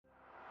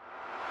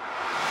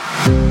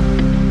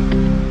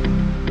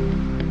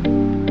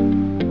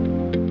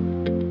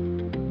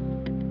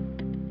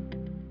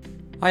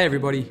Hi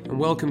everybody, and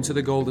welcome to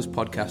the Goldust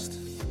podcast,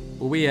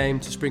 where we aim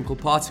to sprinkle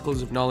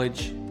particles of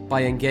knowledge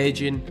by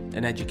engaging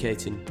and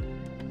educating.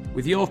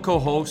 With your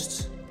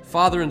co-hosts,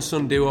 father and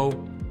son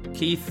duo,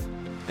 Keith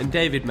and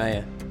David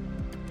Mayer.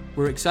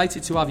 We're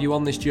excited to have you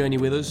on this journey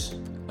with us,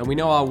 and we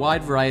know our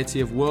wide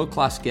variety of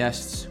world-class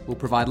guests will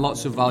provide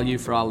lots of value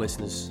for our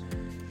listeners.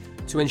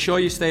 To ensure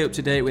you stay up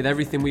to date with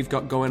everything we've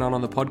got going on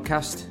the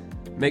podcast,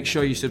 make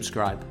sure you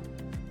subscribe.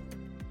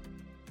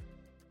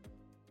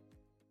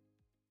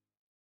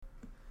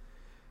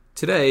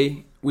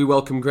 Today, we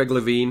welcome Greg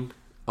Levine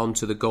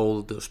onto the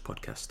Goldust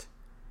podcast.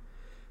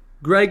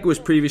 Greg was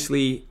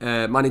previously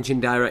managing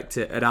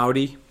director at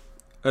Audi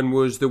and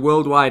was the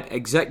worldwide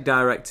exec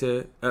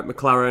director at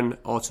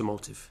McLaren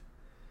Automotive.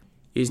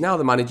 He is now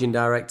the managing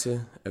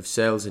director of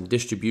sales and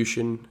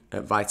distribution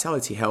at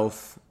Vitality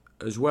Health,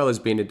 as well as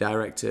being a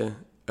director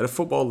at a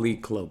football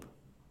league club.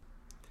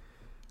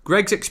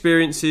 Greg's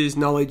experiences,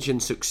 knowledge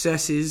and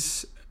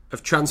successes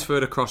have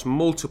transferred across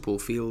multiple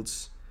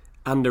fields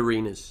and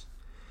arenas.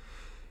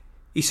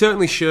 He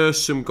certainly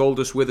shares some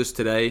Goldust with us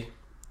today.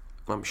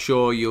 I'm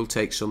sure you'll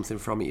take something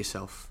from it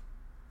yourself.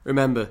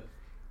 Remember,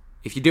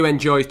 if you do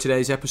enjoy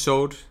today's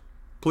episode,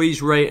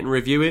 please rate and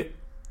review it,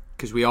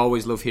 because we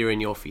always love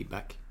hearing your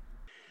feedback.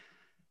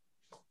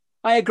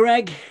 Hi,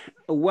 Greg.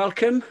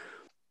 Welcome.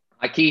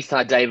 Hi, Keith.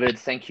 Hi, David.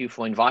 Thank you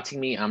for inviting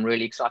me. I'm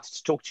really excited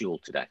to talk to you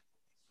all today.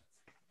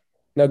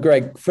 Now,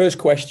 Greg, first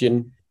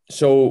question.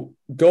 So,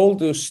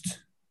 Goldust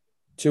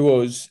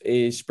to us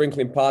is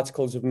sprinkling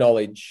particles of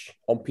knowledge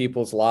on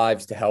people's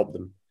lives to help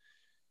them.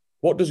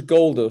 What does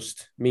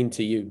Goldust mean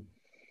to you?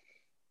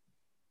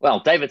 Well,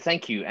 David,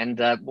 thank you. And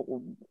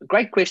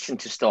great question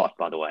to start,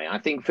 by the way. I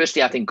think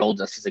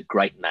Goldust is a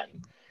great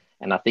name.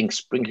 And I think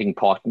sprinkling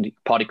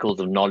particles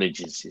of knowledge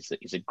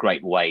is a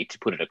great way to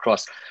put it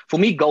across. For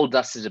me,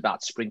 Goldust is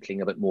about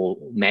sprinkling a bit more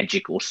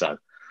magic also.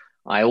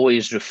 I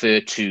always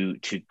refer to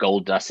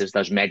Goldust as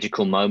those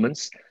magical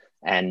moments.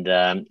 And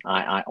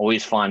I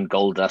always find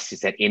Goldust is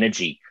that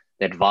energy,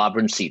 that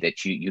vibrancy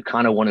that you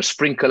kind of want to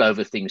sprinkle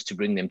over things to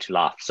bring them to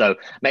life. So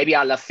maybe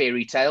I love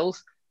fairy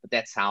tales, but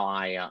that's how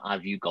I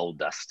view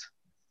Goldust.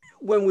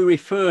 When we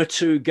refer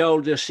to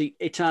Goldust,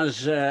 it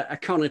has a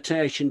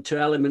connotation to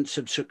elements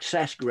of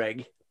success,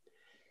 Greg.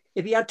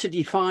 If you had to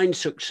define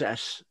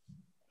success,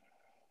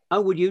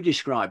 how would you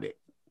describe it?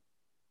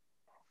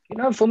 You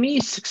know, for me,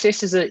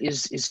 success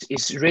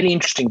is really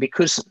interesting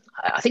because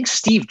I think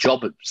Steve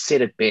Jobs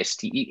said it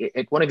best.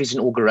 At one of his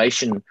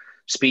inauguration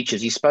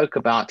speeches, he spoke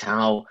about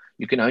how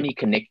you can only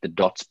connect the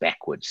dots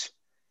backwards.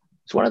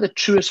 It's one of the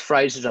truest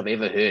phrases I've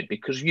ever heard,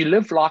 because you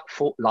live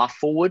life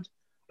forward,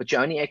 but you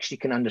only actually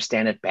can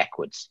understand it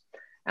backwards.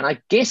 And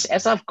I guess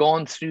as I've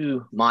gone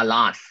through my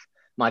life,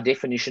 my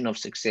definition of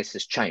success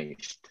has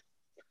changed.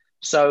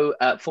 So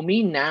for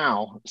me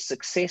now,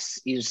 success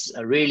is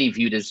really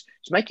viewed as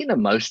making the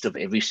most of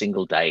every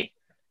single day,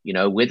 you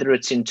know, whether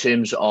it's in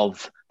terms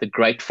of the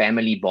great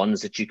family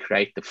bonds that you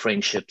create, the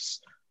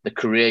friendships, the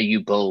career you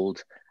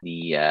build,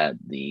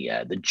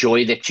 the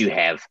joy that you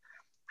have.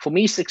 For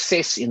me,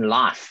 success in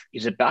life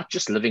is about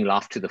just living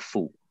life to the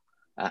full.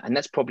 And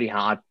that's probably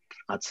how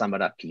I'd sum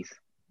it up, Keith.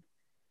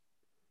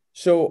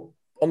 So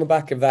on the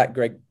back of that,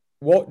 Greg,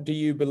 what do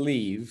you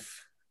believe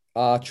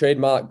are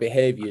trademark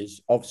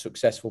behaviors of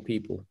successful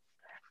people?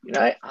 You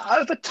know,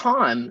 over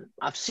time,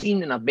 I've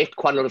seen and I've met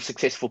quite a lot of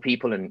successful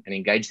people and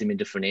engaged them in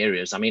different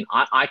areas. I mean,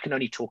 I can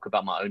only talk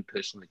about my own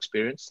personal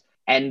experience.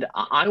 And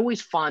I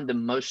always find the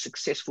most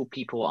successful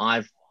people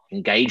I've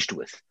engaged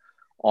with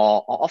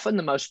are often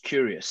the most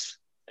curious.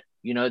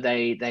 You know,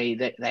 they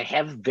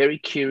have very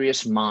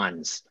curious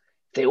minds.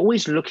 They're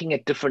always looking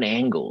at different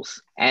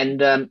angles.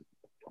 And I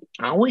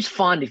always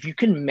find if you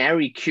can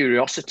marry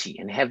curiosity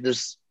and have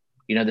this,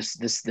 you know,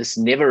 this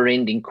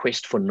never-ending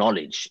quest for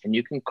knowledge, and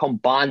you can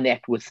combine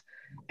that with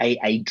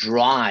a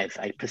drive,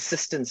 a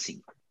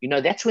persistency, you know,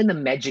 that's when the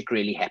magic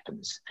really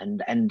happens.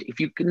 And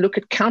if you can look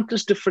at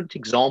countless different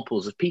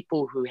examples of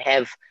people who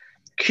have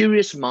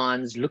curious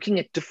minds looking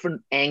at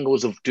different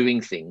angles of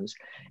doing things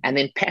and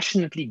then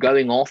passionately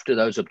going after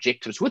those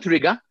objectives with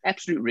rigor,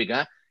 absolute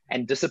rigor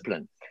and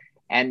discipline.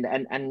 And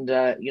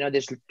you know,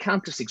 there's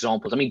countless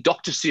examples. I mean,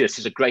 Dr. Seuss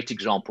is a great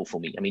example for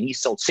me. I mean, he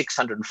sold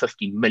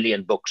 650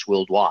 million books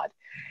worldwide.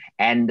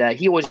 And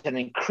he always had an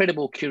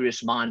incredible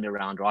curious mind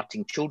around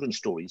writing children's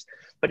stories.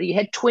 But he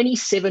had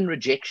 27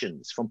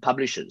 rejections from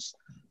publishers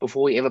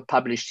before he ever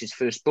published his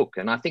first book.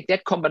 And I think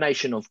that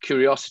combination of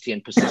curiosity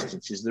and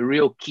persistence is the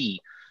real key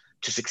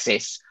to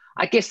success.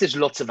 I guess there's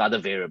lots of other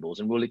variables,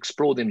 and we'll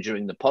explore them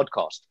during the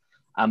podcast.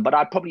 But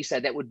I'd probably say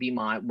that would be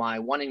my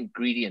one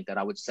ingredient that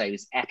I would say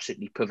is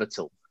absolutely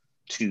pivotal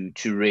to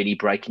really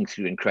breaking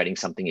through and creating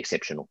something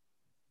exceptional.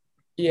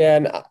 Yeah,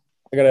 and I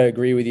got to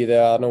agree with you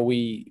there. I know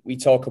we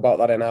talk about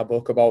that in our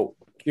book, about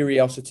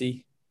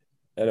curiosity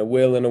and a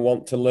will and a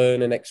want to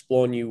learn and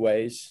explore new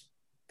ways,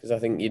 because I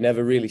think you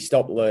never really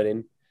stop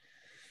learning.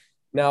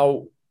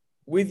 Now,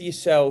 with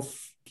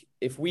yourself,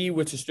 if we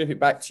were to strip it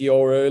back to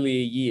your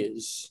earlier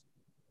years,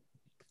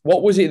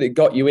 what was it that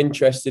got you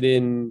interested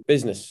in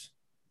business?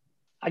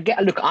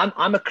 Look,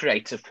 I'm a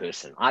creative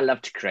person. I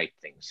love to create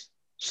things.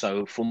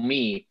 So for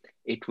me,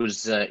 it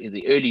was in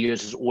the early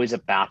years is always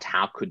about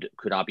how could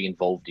I be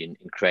involved in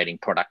creating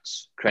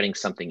products, creating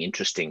something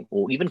interesting,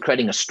 or even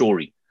creating a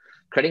story,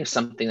 creating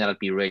something that I'd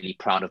be really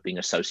proud of being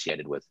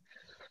associated with.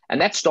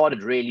 And that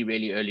started really,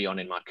 really early on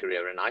in my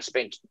career. And I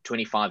spent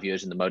 25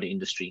 years in the motor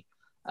industry,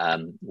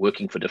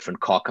 working for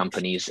different car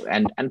companies.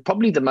 And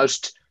probably the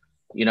most,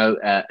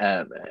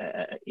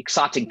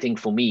 exciting thing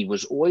for me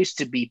was always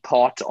to be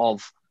part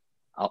of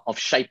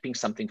shaping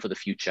something for the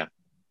future.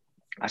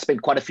 I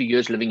spent quite a few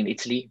years living in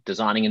Italy,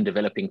 designing and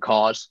developing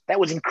cars. That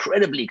was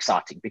incredibly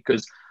exciting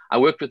because I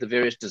worked with the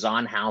various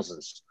design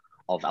houses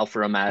of Alfa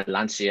Romeo,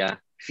 Lancia,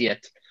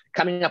 Fiat,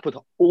 coming up with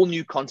all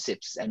new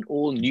concepts and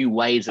all new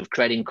ways of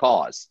creating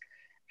cars.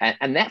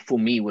 And that for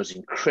me was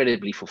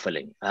incredibly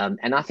fulfilling.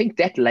 And I think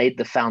that laid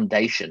the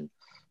foundation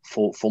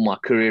for my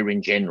career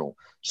in general.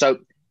 So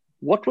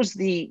what was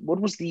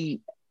the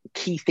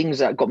key things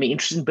that got me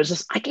interested in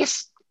business? I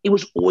guess it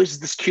was always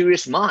this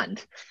curious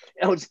mind.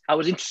 I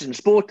was interested in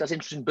sport, I was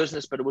interested in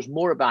business, but it was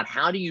more about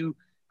how do you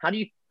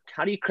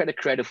create a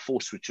creative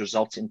force which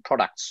results in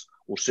products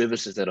or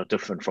services that are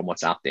different from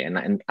what's out there.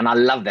 And I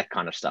love that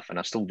kind of stuff, and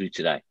I still do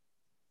today.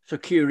 So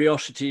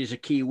curiosity is a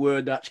key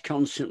word that's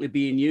constantly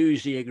being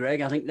used here,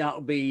 Greg. I think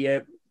that'll be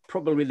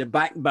probably the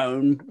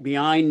backbone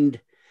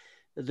behind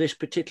this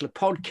particular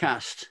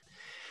podcast.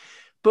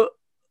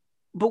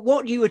 But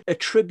what do you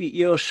attribute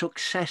your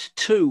success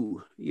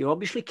to? You're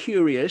obviously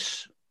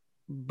curious,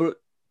 but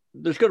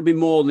there's got to be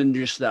more than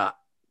just that.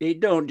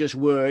 It don't just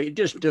work. It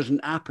just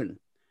doesn't happen.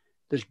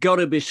 There's got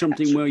to be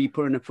something Absolutely. Where you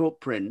put in a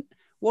footprint.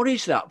 What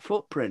is that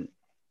footprint?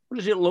 What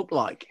does it look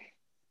like?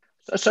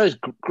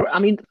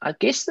 I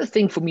guess the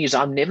thing for me is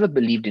I've never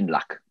believed in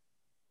luck.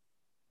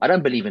 I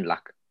don't believe in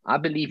luck. I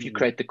believe you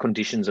create the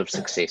conditions of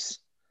success.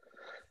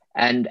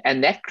 And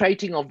that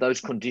creating of those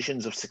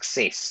conditions of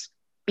success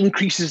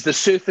increases the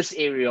surface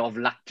area of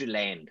luck to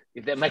land,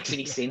 if that makes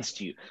any sense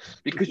to you,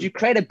 because you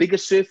create a bigger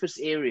surface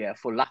area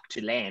for luck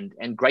to land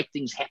and great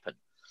things happen.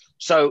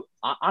 So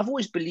I've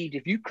always believed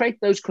if you create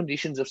those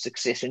conditions of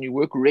success and you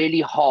work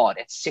really hard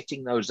at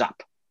setting those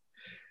up,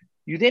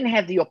 you then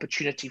have the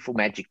opportunity for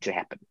magic to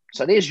happen.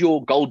 So there's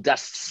your gold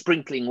dust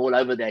sprinkling all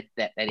over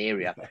that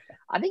area.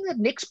 I think the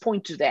next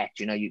point to that,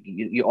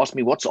 you asked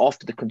me what's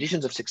after the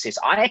conditions of success.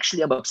 I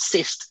actually am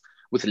obsessed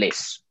with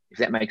less, if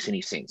that makes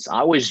any sense. I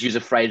always use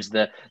a phrase,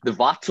 the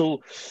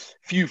vital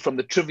few from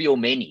the trivial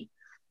many.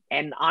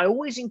 And I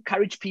always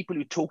encourage people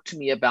who talk to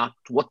me about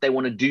what they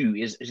want to do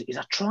is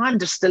I try and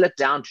distill it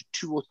down to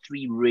 2 or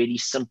 3 really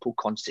simple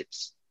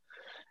concepts.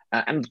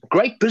 And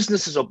great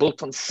businesses are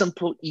built on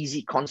simple,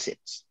 easy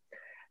concepts.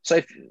 So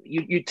if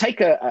you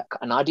take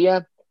an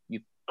idea,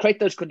 you create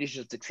those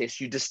conditions of success,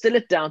 you distill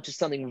it down to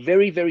something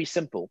very, very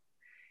simple.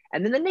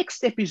 And then the next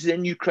step is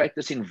then you create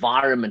this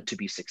environment to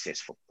be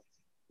successful.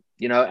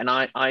 And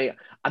I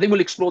think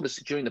we'll explore this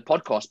during the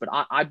podcast, but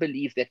I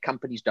believe that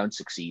companies don't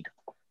succeed.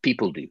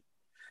 People do.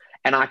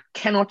 And I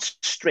cannot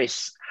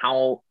stress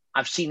how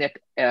I've seen it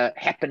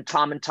happen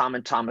time and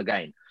time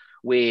again,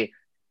 where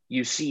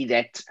you see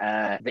that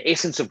the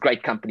essence of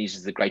great companies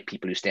is the great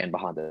people who stand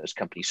behind those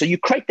companies. So you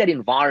create that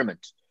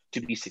environment to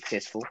be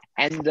successful.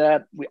 And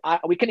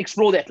we can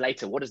explore that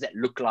later. What does that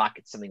look like?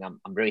 It's something I'm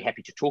very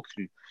happy to talk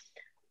through.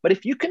 But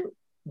if you can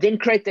then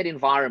create that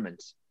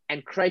environment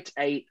and create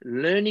a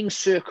learning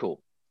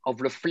circle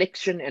of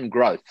reflection and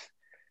growth,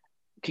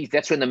 Keith,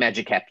 that's when the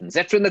magic happens.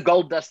 That's when the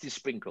gold dust is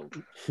sprinkled.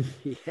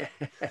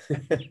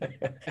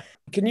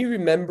 Can you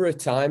remember a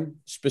time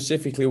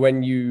specifically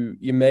when you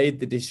made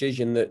the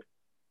decision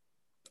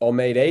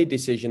made a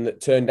decision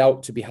that turned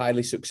out to be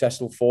highly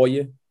successful for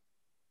you?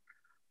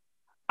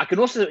 I can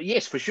also,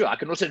 yes, for sure. I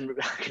can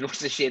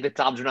also share the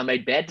times when I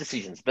made bad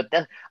decisions. But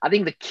I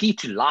think the key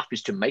to life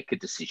is to make a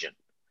decision.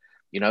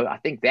 I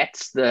think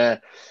that's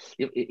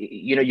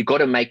you got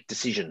to make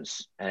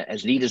decisions.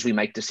 As leaders, we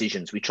make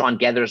decisions. We try and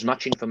gather as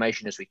much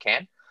information as we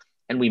can,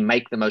 and we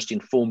make the most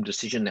informed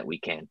decision that we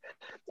can.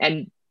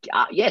 And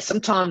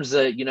sometimes,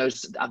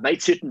 I've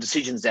made certain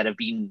decisions that have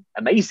been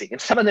amazing,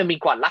 and some of them have been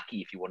quite lucky,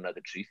 if you want to know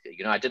the truth.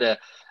 I did a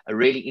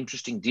really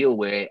interesting deal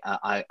where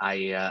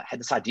I had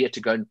this idea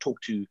to go and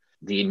talk to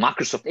the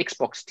Microsoft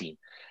Xbox team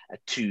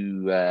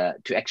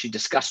to actually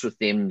discuss with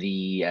them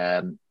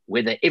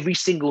whether every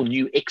single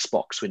new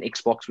Xbox, when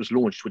Xbox was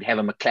launched, would have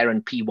a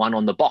McLaren P1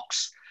 on the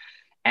box.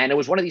 And it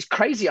was one of these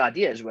crazy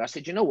ideas where I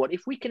said, you know what,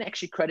 if we can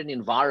actually create an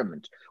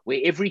environment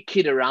where every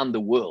kid around the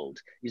world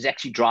is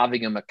actually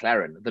driving a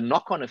McLaren, the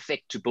knock-on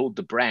effect to build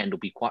the brand will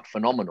be quite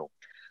phenomenal.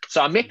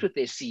 So I met with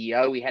their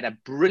CEO. We had a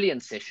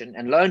brilliant session.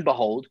 And lo and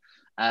behold,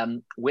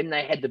 when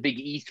they had the big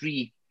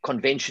E3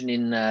 convention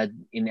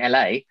in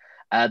LA,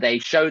 they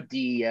showed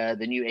the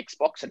new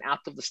Xbox, and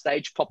out of the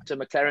stage popped a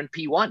McLaren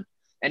P1.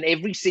 And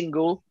every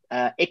single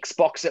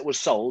Xbox that was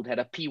sold had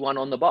a P1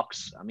 on the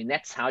box. I mean,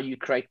 that's how you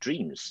create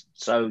dreams.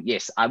 So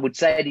yes, I would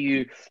say to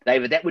you,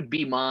 David, that would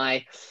be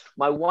my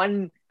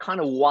one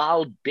kind of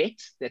wild bet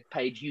that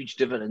paid huge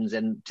dividends.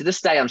 And to this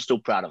day, I'm still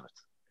proud of it.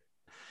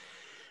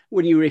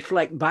 When you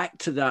reflect back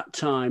to that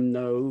time,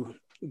 though,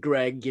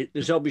 Greg,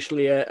 there's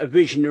obviously a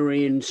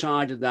visionary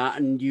inside of that,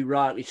 and you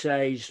rightly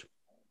say is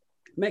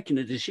making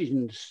the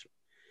decisions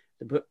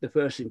the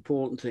first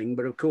important thing.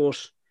 But of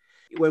course,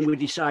 when we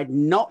decide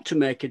not to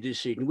make a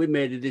decision, we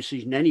made a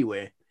decision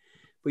anyway.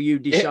 But you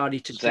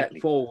decided to step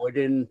forward,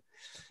 and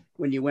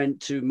when you went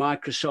to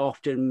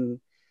Microsoft and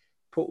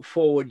put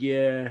forward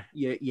your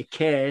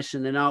case,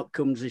 and then out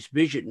comes this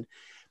vision.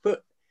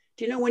 But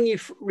do you know, when you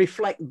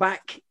reflect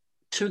back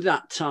to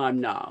that time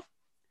now,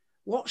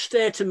 what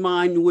state of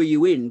mind were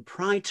you in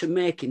prior to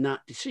making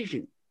that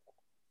decision?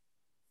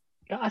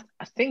 Yeah,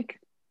 I think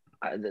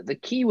the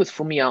key was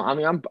for me. I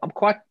mean, I'm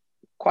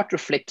quite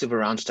reflective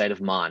around state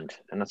of mind,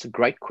 and that's a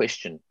great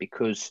question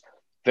because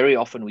very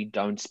often we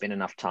don't spend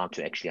enough time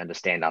to actually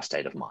understand our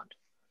state of mind.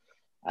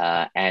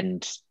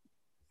 And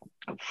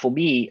for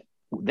me,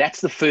 that's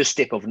the first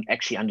step of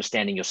actually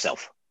understanding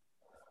yourself.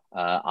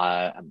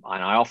 I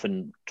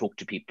often talk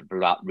to people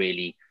about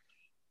really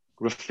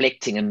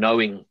reflecting and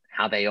knowing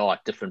how they are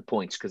at different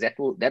points, because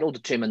that'll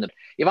determine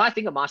if I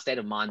think of my state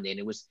of mind, then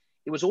it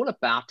was all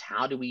about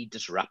how do we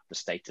disrupt the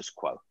status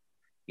quo.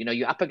 You know,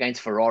 you're up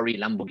against Ferrari,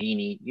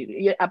 Lamborghini,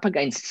 you're up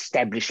against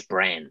established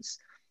brands.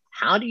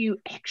 How do you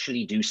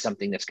actually do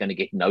something that's going to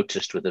get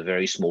noticed with a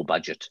very small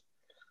budget?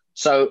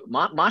 So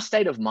my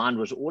state of mind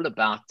was all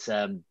about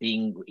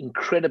being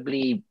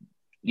incredibly,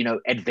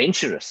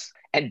 adventurous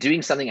and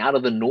doing something out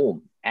of the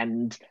norm.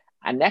 And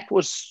that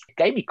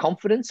gave me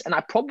confidence. And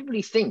I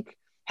probably think,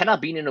 had I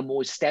been in a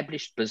more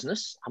established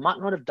business, I might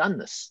not have done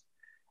this.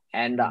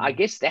 And I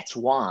guess that's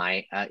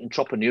why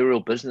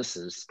entrepreneurial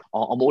businesses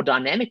are more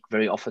dynamic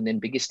very often than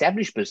big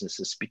established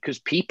businesses, because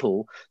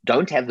people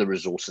don't have the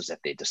resources at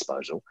their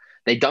disposal.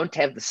 They don't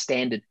have the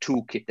standard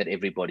toolkit that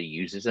everybody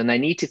uses, and they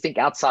need to think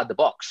outside the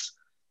box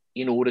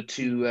in order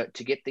to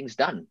get things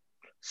done.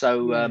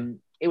 So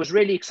it was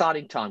really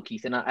exciting time,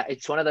 Keith. And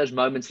it's one of those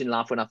moments in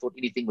life when I thought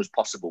anything was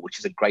possible, which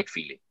is a great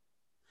feeling.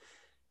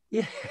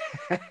 Yeah,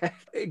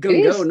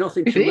 go,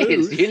 nothing to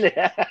lose.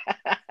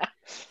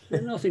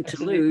 Nothing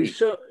to lose.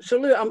 So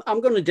Lou, I'm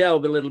going to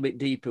delve a little bit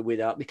deeper with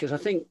that, because I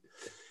think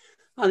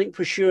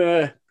for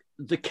sure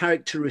the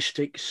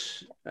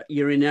characteristics,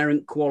 your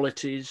inherent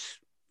qualities,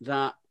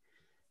 that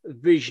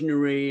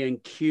visionary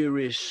and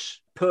curious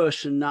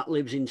person that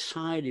lives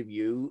inside of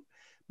you.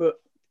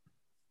 But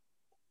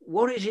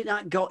what is it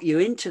that got you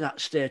into that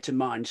state of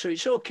mind? So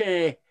it's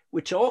okay,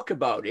 we talk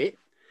about it,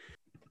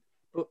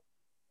 but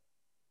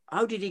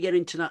how did you get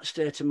into that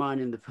state of mind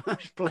in the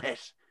first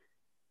place?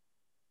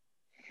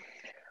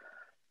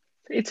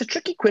 It's a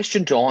tricky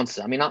question to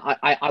answer. I mean,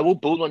 I will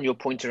build on your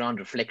point around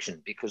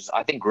reflection, because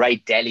I think Ray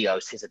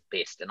Dalio says it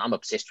best, and I'm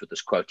obsessed with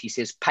this quote. He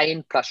says,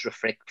 pain plus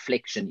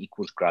reflection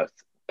equals growth.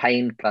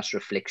 Pain plus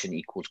reflection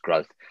equals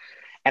growth.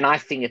 And I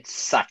think it's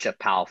such a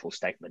powerful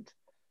statement.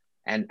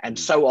 And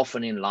so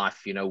often in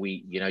life, you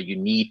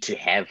need to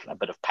have a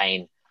bit of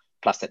pain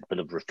plus that bit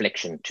of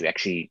reflection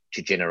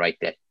to generate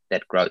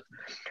that growth.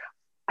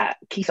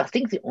 Keith, I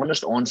think the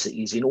honest answer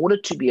is, in order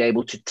to be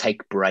able to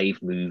take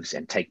brave moves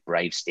and take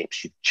brave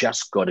steps, you've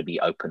just got to be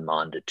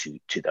open-minded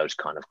to those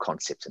kind of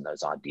concepts and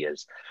those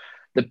ideas.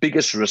 The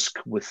biggest risk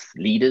with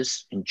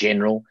leaders in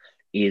general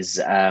is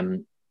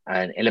an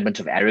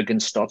element of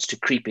arrogance starts to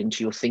creep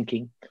into your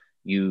thinking.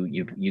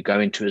 You go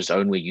into a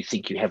zone where you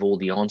think you have all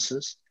the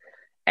answers,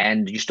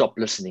 and you stop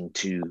listening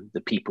to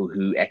the people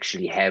who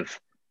actually have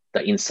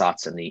the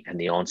insights and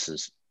the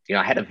answers.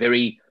 I had a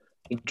very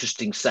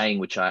interesting saying,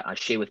 which I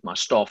share with my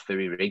staff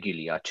very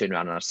regularly. I turn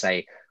around and I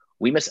say,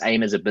 we must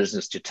aim as a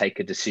business to take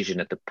a decision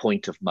at the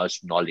point of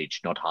most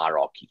knowledge, not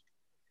hierarchy.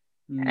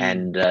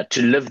 And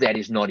to live that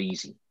is not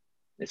easy.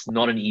 It's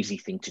not an easy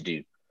thing to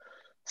do.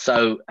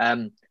 So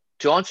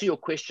to answer your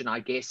question, I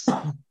guess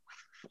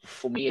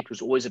for me, it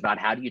was always about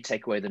how do you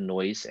take away the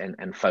noise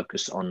and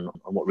focus on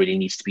what really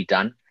needs to be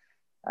done.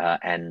 I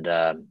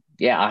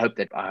hope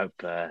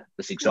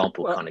this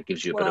example kind of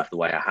gives you a bit of the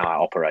way how I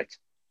operate.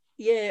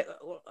 Yeah.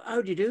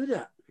 How do you do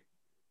that?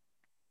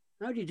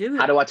 How do you do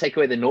it? How do I take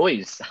away the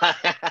noise?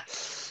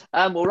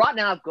 Well, right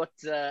now I've got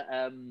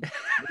noise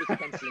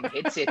cancelling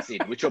headsets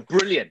in, which are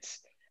brilliant.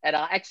 And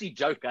I actually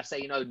joke. I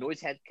say,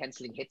 noise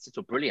cancelling headsets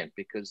are brilliant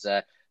because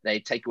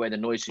they take away the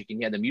noise so you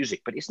can hear the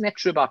music. But isn't that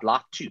true about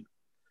life too?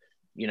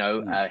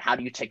 How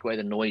do you take away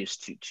the noise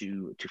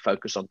to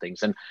focus on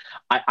things? And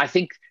I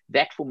think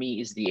that for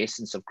me is the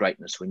essence of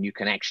greatness, when you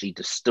can actually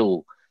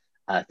distill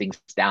things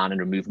down and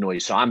remove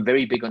noise. So I'm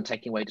very big on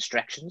taking away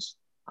distractions.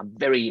 I'm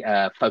very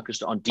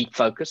focused on deep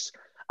focus.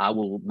 I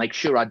will make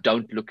sure I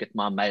don't look at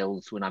my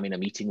mails when I'm in a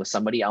meeting with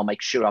somebody. I'll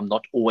make sure I'm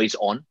not always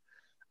on.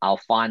 I'll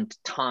find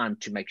time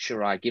to make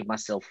sure I give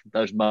myself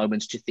those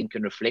moments to think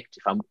and reflect.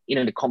 If I'm in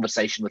a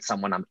conversation with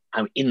someone,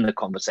 I'm in the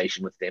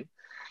conversation with them.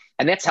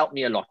 And that's helped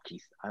me a lot,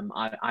 Keith.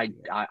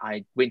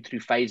 I went through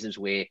phases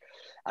where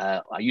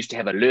I used to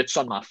have alerts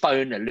on my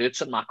phone,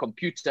 alerts on my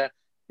computer.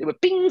 There were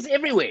pings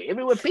everywhere.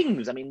 Everywhere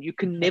pings. I mean, you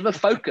can never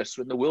focus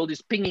when the world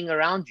is pinging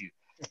around you.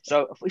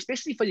 So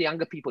especially for the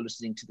younger people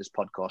listening to this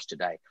podcast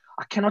today,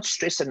 I cannot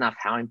stress enough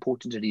how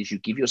important it is you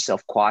give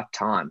yourself quiet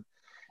time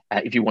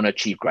if you want to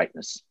achieve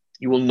greatness.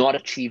 you will not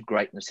achieve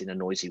greatness in a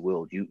noisy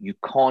world. You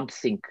can't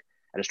think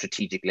at a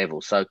strategic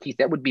level. So Keith,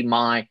 that would be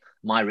my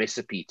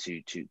recipe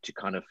to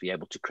kind of be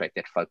able to create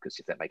that focus,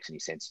 if that makes any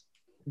sense.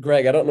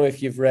 Greg, I don't know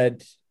if you've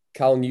read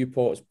Cal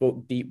Newport's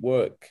book, Deep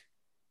Work.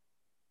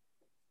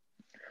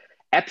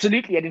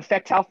 Absolutely. And in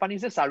fact, how funny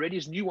is this? I read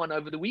his new one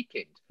over the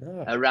weekend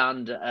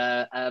around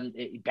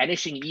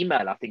banishing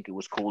email, I think it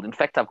was called. In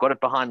fact, I've got it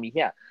behind me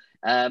here.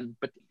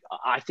 But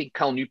I think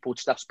Cal Newport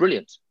stuff's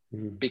brilliant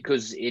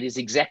because it's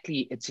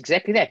exactly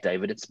that,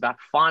 David. It's about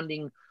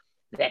finding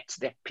that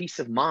peace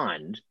of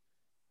mind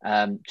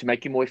to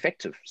make you more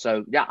effective.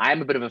 So yeah, I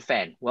am a bit of a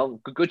fan. Well,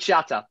 good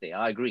shout out there.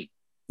 I agree.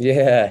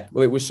 Yeah.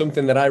 Well, it was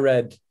something that I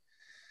read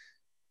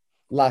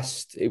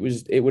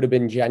it would have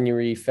been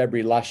January,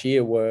 February last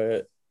year,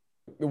 where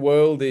the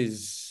world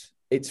it's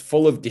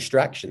full of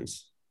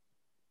distractions.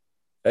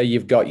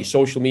 You've got your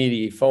social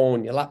media, your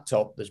phone, your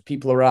laptop. There's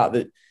people around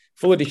that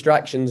full of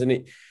distractions.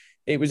 And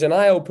it was an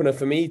eye opener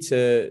for me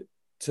to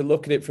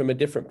look at it from a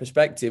different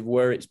perspective,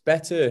 where it's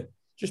better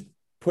just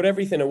put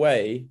everything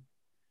away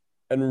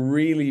and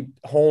really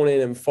hone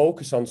in and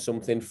focus on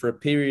something for a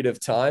period of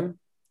time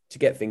to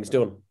get things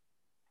done.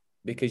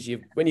 Because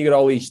when you get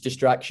all these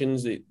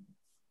distractions,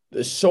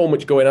 there's so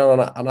much going on.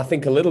 And I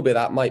think a little bit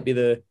that might be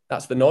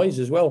that's the noise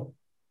as well.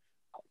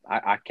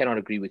 I cannot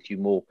agree with you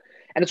more.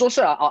 And it's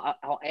also,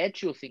 I'll add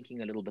to your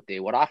thinking a little bit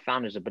there. What I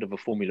found is a bit of a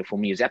formula for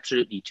me is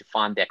absolutely to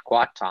find that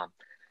quiet time.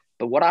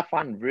 But what I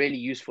find really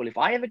useful, if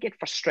I ever get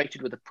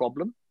frustrated with a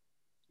problem,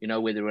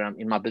 whether I'm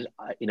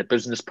in a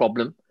business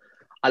problem,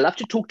 I love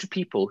to talk to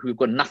people who've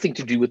got nothing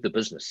to do with the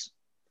business,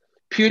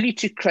 purely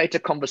to create a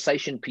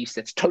conversation piece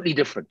that's totally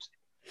different.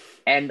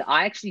 And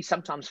I actually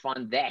sometimes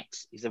find that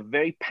is a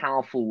very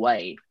powerful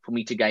way for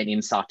me to gain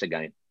insight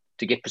again,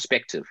 to get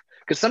perspective.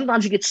 Because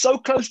sometimes you get so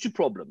close to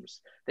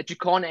problems that you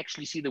can't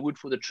actually see the wood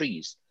for the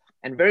trees.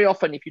 And very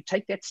often, if you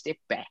take that step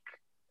back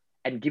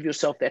and give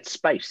yourself that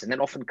space, and that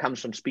often comes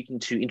from speaking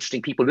to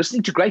interesting people,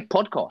 listening to great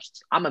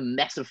podcasts. I'm a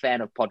massive fan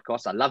of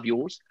podcasts. I love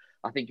yours.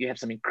 I think you have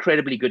some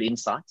incredibly good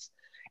insights.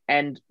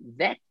 And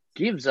that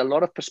gives a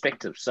lot of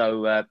perspective.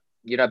 So,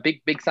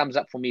 big thumbs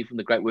up for me from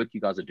the great work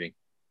you guys are doing.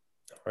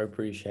 I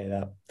appreciate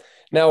that.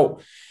 Now,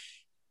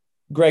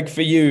 Greg,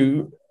 for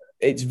you,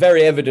 it's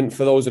very evident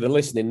for those that are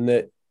listening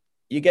that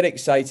you get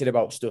excited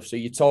about stuff. So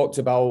you talked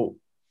about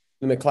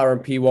the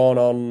McLaren P1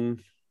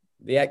 on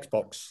the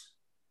Xbox.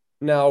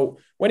 Now,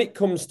 when it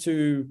comes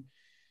to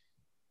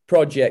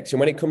projects and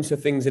when it comes to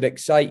things that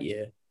excite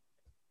you,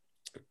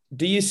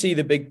 do you see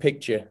the big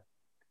picture?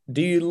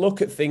 Do you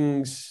look at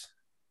things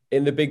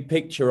in the big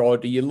picture, or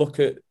do you look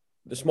at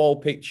the small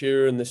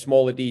picture and the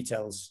smaller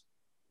details?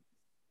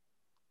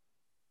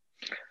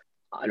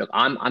 Look,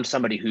 I'm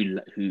somebody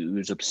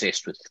who's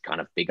obsessed with kind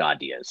of big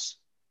ideas.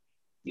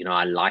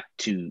 I like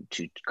to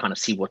kind of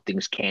see what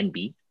things can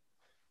be.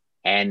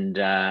 And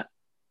I'm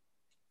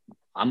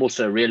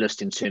also a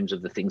realist in terms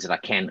of the things that I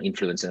can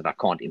influence and that I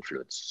can't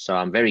influence. So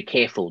I'm very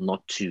careful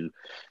not to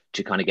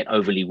kind of get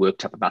overly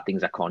worked up about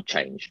things I can't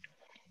change.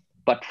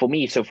 But for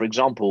me, so for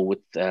example, with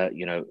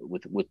McLaren,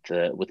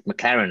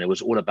 it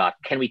was all about,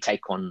 can we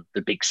take on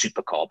the big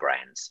supercar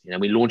brands?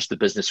 We launched the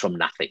business from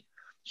nothing.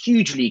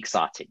 Hugely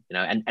exciting,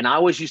 and I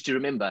always used to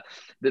remember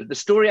the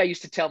story I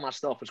used to tell my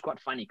staff was quite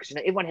funny because,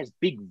 everyone has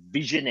big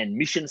vision and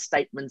mission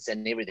statements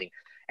and everything.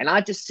 And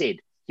I just said,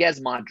 here's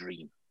my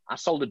dream. I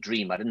sold a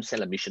dream. I didn't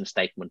sell a mission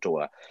statement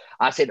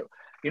I said,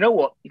 you know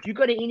what? If you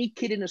go to any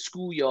kid in a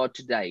schoolyard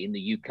today in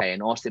the UK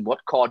and ask them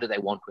what car do they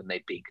want when they're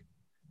big,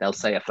 they'll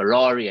say a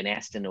Ferrari, an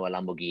Aston, or a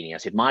Lamborghini. I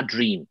said, my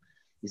dream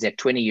is that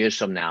 20 years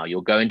from now,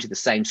 you'll go into the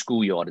same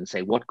schoolyard and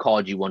say, what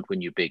car do you want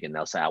when you're big? And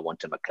they'll say, I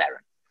want a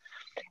McLaren.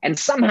 And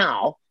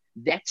somehow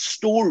that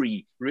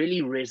story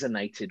really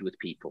resonated with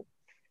people.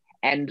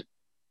 And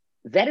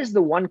that is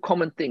the one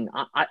common thing.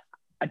 I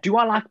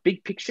like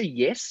big picture?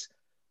 Yes.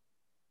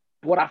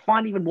 What I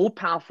find even more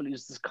powerful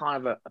is this kind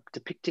of a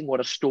depicting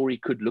what a story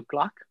could look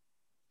like.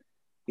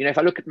 If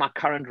I look at my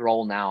current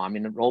role now, I'm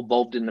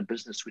involved in a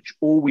business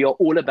we are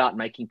all about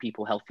making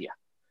people healthier.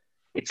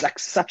 It's like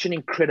such an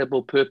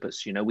incredible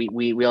purpose.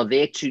 We are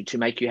there to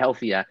make you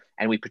healthier,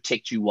 and we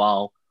protect you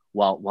while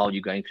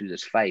you're going through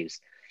this phase.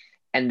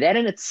 And that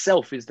in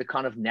itself is the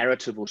kind of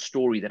narrative or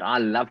story that I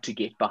love to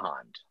get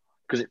behind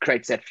because it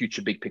creates that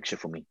future big picture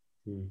for me.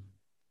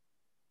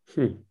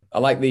 I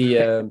like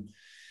the,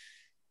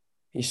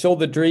 you sold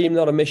the dream,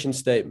 not a mission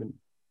statement.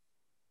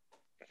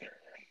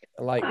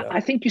 I like that. I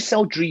think you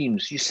sell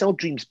dreams.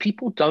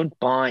 People don't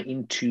buy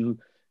into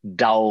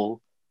dull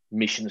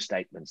mission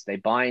statements. They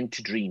buy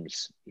into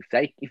dreams.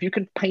 If you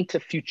can paint a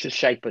future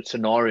shape, a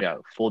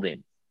scenario for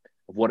them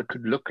of what it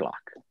could look like,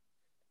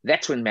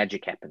 that's when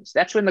magic happens.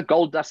 That's when the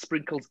gold dust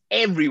sprinkles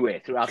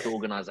everywhere throughout the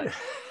organization.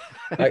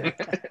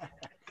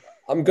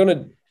 I'm going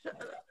to...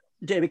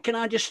 David, can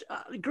I just...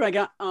 Greg,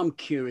 I'm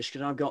curious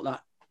because I've got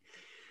that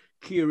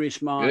curious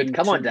mind. Good.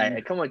 Come on,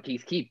 David. Come on,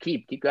 Keith.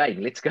 Keep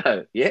going. Let's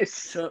go.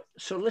 Yes.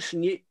 So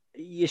listen,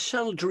 you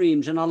sell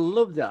dreams, and I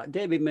love that.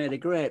 David made a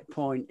great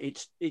point.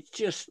 It's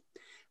just...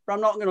 But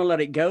I'm not going to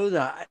let it go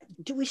that.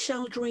 Do we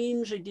sell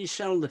dreams, or do you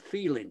sell the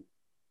feeling?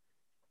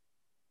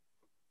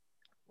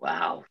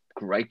 Wow,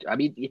 great. I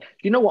mean,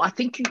 you know what? I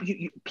think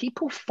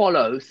people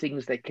follow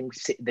things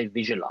they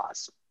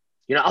visualize.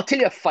 I'll tell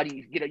you a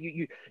funny.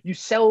 You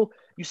sell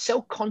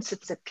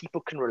concepts that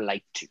people can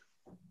relate to.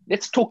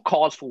 Let's talk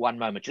cars for one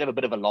moment. You have a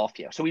bit of a laugh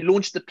here. So we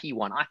launched the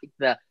P1. I think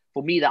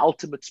for me the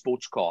ultimate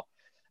sports car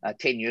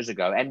 10 years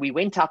ago, and we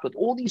went out with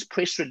all these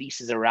press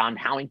releases around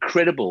how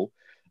incredible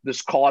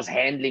this car's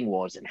handling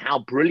was and how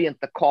brilliant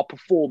the car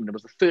performed. It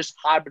was the first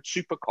hybrid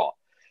supercar.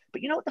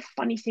 But you know what the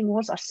funny thing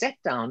was? I sat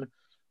down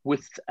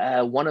with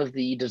one of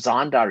the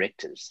design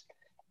directors,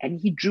 and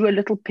he drew a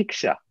little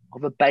picture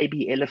of a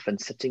baby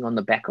elephant sitting on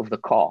the back of the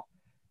car.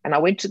 And I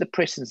went to the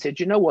press and said,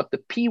 you know what? The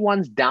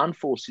P1's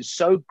downforce is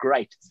so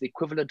great. It's the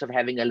equivalent of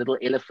having a little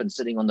elephant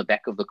sitting on the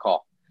back of the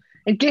car.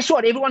 And guess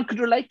what? Everyone could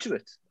relate to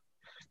it.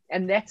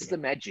 And that's the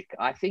magic.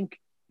 I think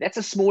that's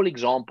a small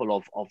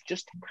example of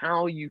just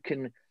how you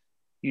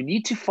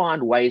need to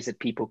find ways that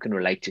people can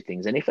relate to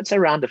things. And if it's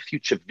around a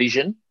future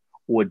vision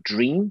or a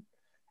dream,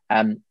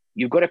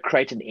 you've got to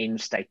create an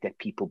end state that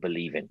people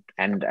believe in.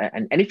 And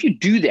if you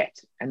do that,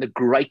 and the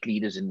great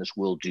leaders in this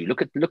world do,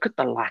 look at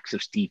the likes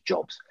of Steve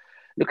Jobs.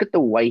 Look at the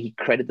way he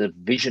created the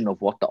vision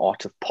of what the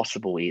art of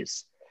possible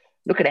is.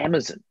 Look at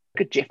Amazon.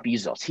 Look at Jeff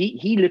Bezos.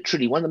 He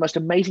literally, one of the most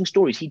amazing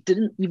stories, he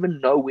didn't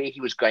even know where he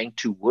was going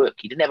to work.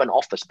 He didn't have an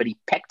office, but he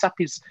packed up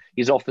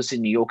his office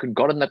in New York and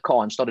got in the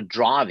car and started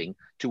driving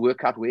to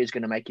work out where he's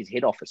going to make his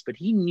head office. But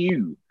he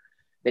knew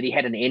that he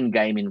had an end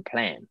game in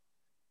plan.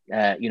 He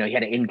had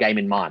an end game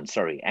in mind,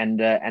 sorry.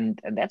 And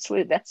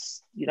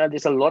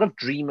there's a lot of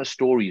dreamer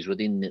stories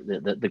within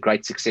the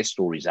great success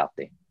stories out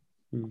there.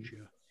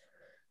 Sure.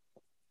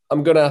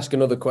 I'm going to ask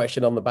another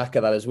question on the back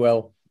of that as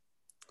well.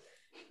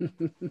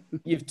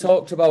 You've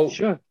talked about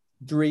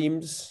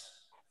dreams.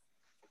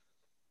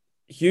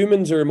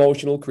 Humans are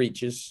emotional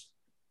creatures,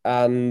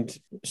 and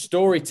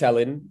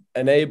storytelling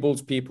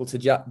enables people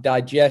to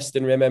digest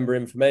and remember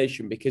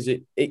information because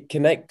it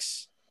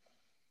connects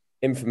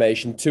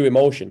information to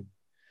emotion.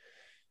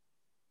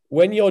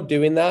 When you're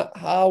doing that,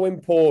 how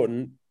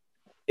important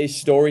is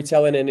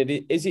storytelling,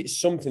 and is it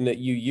something that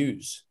you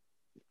use?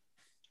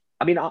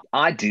 I mean,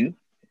 I do.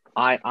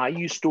 I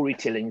use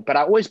storytelling, but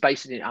I always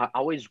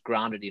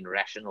ground it in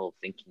rational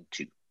thinking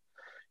too.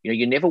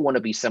 You never want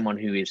to be someone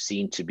who is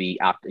seen to be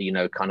out,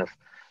 kind of,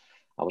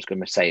 I was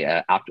going to say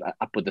up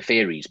with the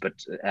fairies, but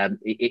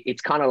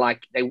it's kind of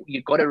like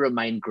you've got to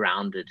remain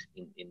grounded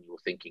in your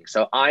thinking.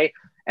 So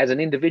as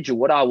an individual,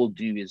 what I will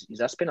do is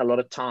I spend a lot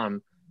of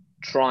time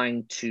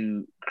trying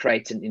to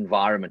create an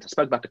environment. I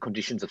spoke about the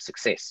conditions of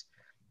success,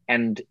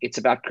 and it's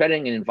about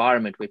creating an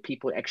environment where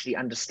people actually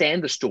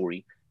understand the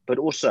story, but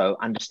also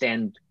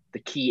understand the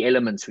key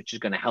elements which is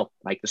going to help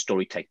make the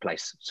story take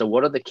place. So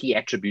what are the key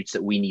attributes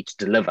that we need to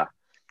deliver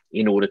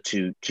in order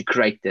to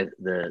create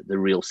the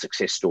real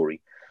success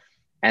story?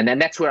 And then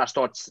that's where I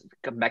start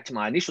coming back to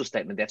my initial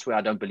statement. That's where I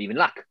don't believe in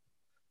luck,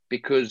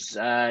 because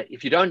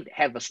if you don't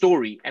have a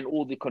story and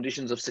all the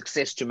conditions of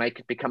success to make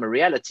it become a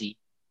reality,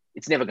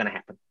 it's never going to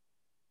happen.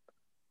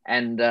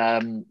 And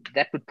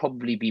that would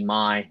probably be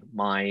my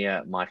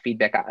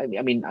feedback.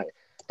 I mean,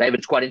 David,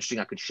 it's quite interesting.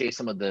 I could share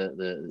some of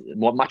the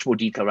much more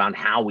detail around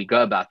how we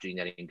go about doing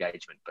that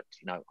engagement, but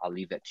I'll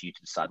leave that to you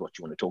to decide what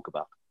you want to talk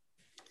about.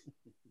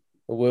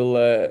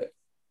 Well,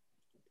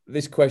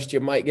 this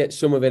question might get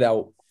some of it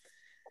out.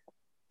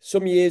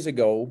 Some years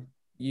ago,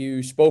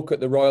 you spoke at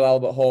the Royal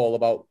Albert Hall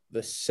about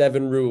the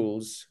 7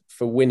 rules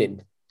for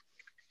winning.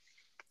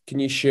 Can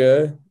you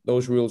share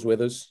those rules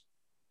with us?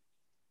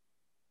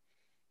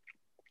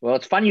 Well,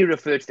 it's funny you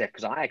referred to that,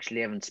 because I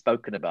actually haven't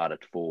spoken about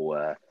it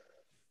for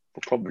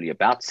probably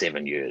about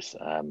 7 years,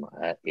 and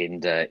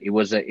it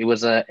was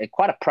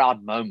quite a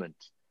proud moment,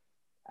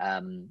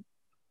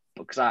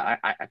 because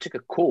I took a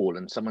call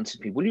and someone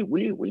said to me,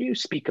 "Will you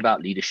speak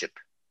about leadership?"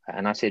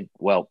 And I said,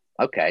 "Well,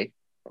 okay,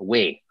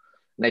 where?"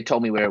 And they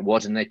told me where it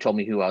was, and they told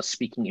me who I was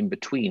speaking in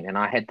between, and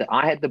I had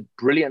the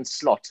brilliant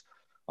slot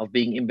of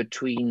being in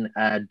between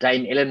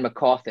Dame Ellen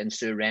MacArthur and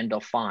Sir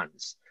Randolph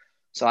Fiennes.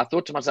 So I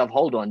thought to myself,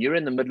 hold on, you're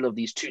in the middle of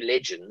these 2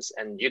 legends,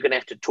 and you're going to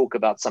have to talk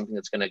about something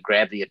that's going to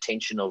grab the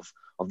attention of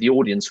the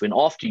audience, when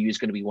after you is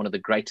going to be one of the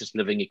greatest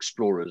living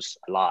explorers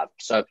alive.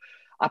 So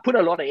I put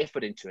a lot of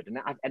effort into it.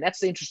 And that's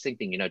the interesting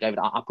thing, David.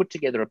 I put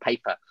together a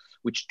paper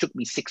which took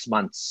me 6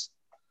 months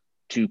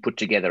to put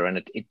together.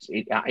 And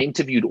I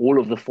interviewed all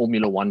of the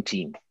Formula One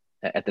team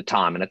at the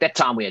time. And at that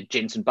time, we had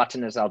Jenson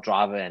Button as our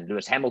driver and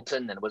Lewis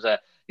Hamilton. And it was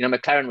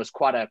McLaren was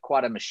quite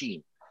a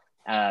machine.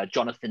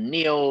 Jonathan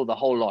Neal, the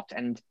whole lot.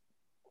 And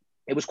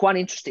it was quite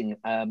interesting.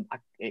 I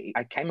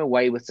came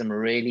away with some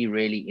really,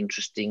 really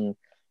interesting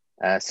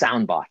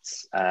sound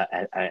bites,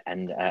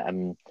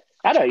 and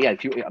I don't know. Yeah,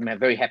 I'm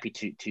very happy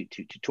to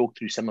talk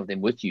through some of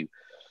them with you.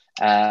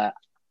 I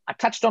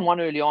touched on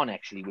one early on,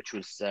 actually, which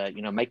was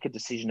make a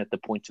decision at the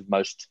point of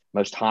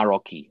most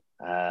hierarchy,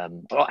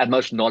 at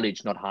most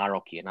knowledge, not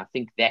hierarchy. And I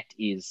think that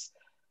is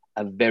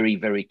a very,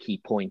 very key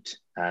point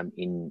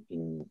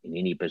in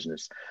any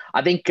business.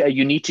 I think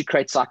you need to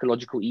create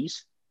psychological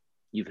ease.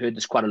 You've heard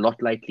this quite a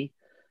lot lately.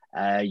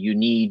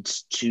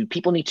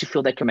 People need to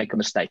feel they can make a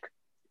mistake.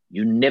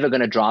 You're never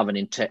going to drive an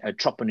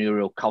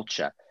entrepreneurial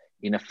culture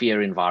in a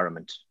fear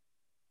environment.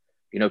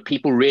 You know,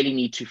 people really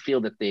need to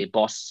feel that their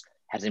boss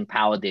has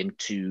empowered them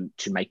to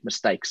make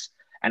mistakes.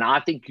 And I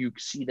think you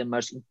see the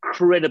most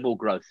incredible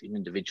growth in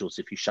individuals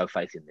if you show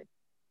faith in them.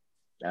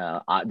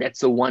 That's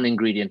the one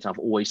ingredient I've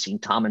always seen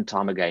time and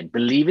time again.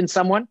 Believe in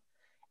someone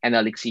and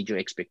they'll exceed your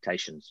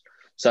expectations.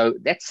 So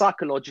that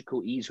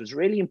psychological ease was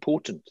really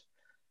important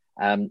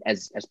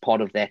as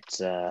part of that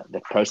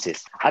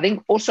process. I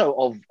think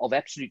also of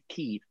absolute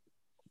key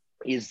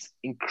is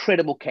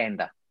incredible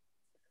candor.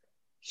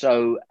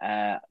 So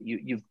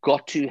you've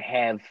got to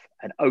have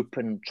an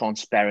open,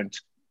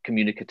 transparent,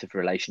 communicative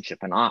relationship.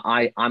 And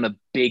I'm a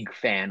big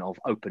fan of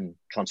open,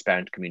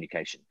 transparent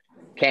communication.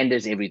 Candor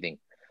is everything.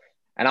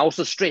 And I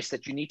also stress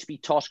that you need to be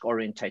task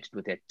orientated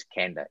with that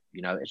candor.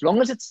 You know, as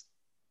long as it's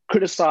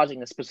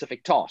criticizing a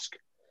specific task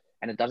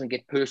and it doesn't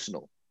get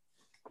personal,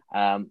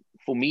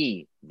 for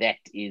me, that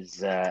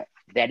is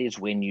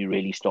when you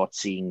really start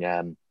seeing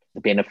the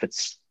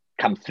benefits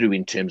come through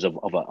in terms of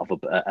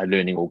a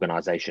learning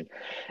organization.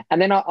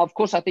 And then of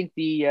course, I think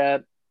the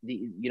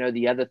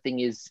other thing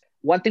is,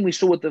 one thing we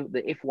saw with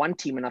the F1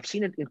 team, and I've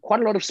seen it in quite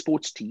a lot of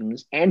sports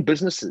teams and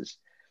businesses,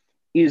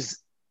 is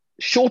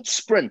short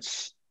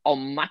sprints are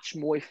much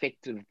more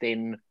effective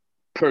than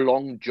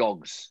prolonged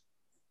jogs.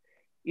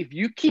 If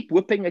you keep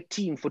whipping a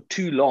team for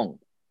too long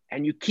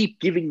and you keep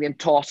giving them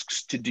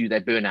tasks to do, they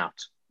burn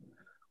out.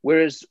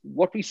 Whereas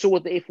what we saw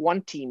with the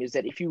F1 team is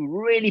that if you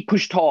really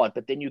pushed hard,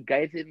 but then you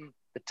gave them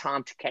the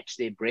time to catch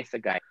their breath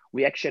again,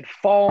 we actually had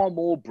far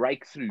more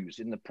breakthroughs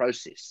in the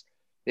process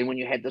than when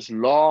you had this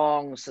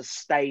long,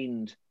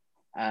 sustained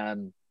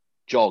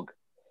jog.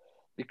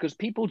 Because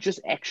people just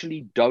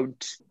actually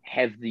don't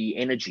have the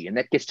energy. And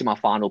that gets to my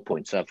final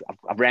point. So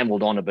I've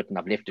rambled on a bit and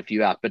I've left a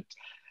few out, but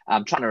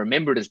I'm trying to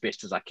remember it as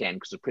best as I can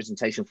because the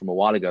presentation from a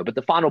while ago. But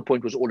the final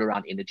point was all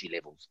around energy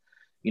levels.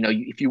 You know,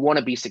 if you want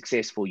to be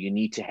successful, you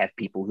need to have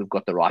people who've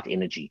got the right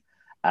energy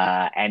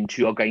and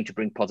who are going to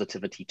bring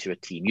positivity to a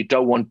team. You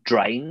don't want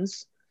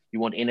drains. You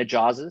want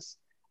energizers.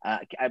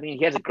 I mean,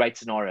 here's a great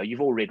scenario.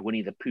 You've all read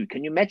Winnie the Pooh.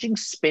 Can you imagine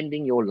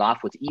spending your life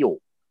with Eeyore?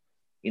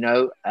 You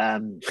know,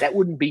 that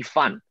wouldn't be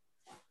fun.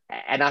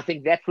 And I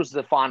think that was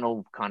the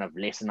final kind of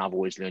lesson I've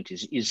always learned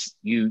is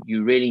you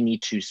really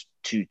need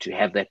to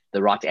have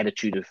the right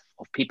attitude of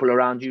people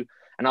around you.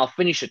 And I'll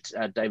finish it,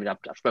 David. I've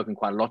spoken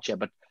quite a lot here,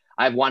 but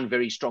I have one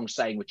very strong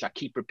saying, which I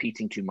keep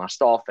repeating to my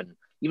staff and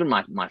even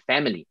my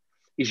family,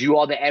 is you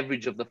are the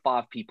average of the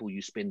 5 people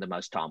you spend the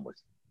most time with.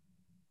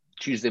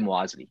 Choose them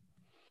wisely.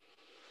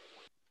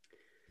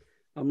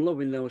 I'm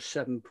loving those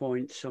 7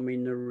 points. I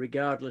mean,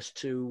 regardless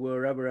to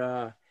wherever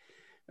our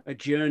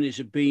journeys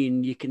have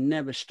been, you can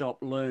never stop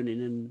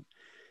learning. And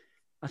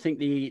I think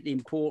the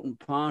important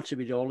part of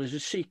it all is a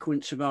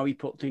sequence of how we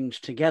put things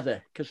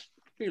together. Because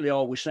really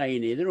all we're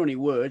saying here, they're only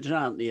words,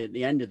 aren't they, at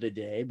the end of the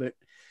day? But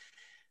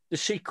the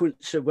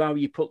sequence of how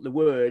you put the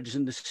words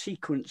and the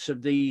sequence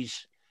of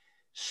these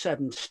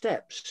 7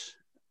 steps.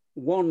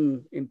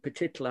 One in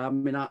particular, I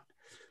mean,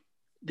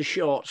 the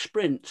short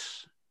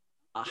sprints.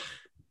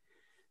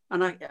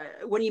 And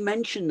when you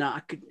mentioned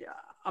that,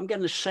 I'm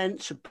getting a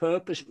sense of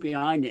purpose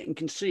behind it and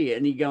can see it.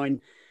 And you're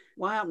going,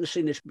 why haven't I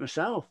seen this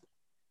myself?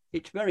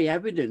 It's very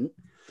evident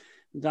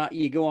that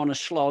you go on a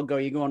slog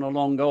or you go on a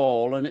long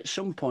haul, and at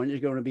some point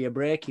there's going to be a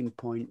breaking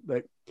point.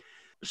 But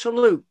so,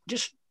 Luke,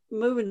 just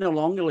moving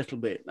along a little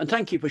bit, and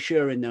thank you for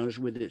sharing those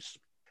with us.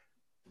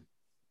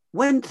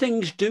 When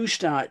things do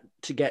start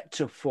to get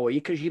tough for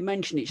you, because you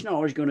mentioned it's not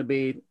always going to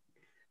be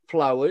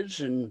flowers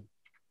and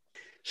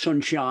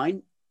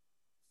sunshine,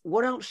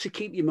 what else to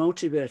keep you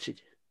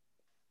motivated?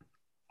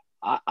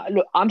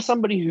 Look, I'm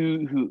somebody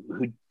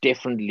who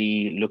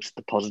definitely looks at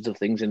the positive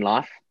things in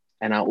life,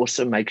 and I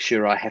also make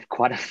sure I have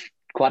quite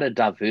a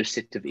diverse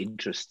set of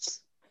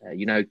interests.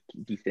 You know,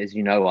 Keith, as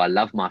you know, I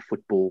love my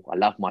football, I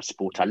love my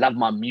sport, I love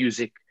my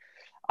music.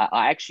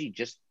 I actually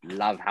just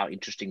love how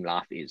interesting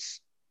life is,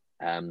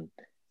 and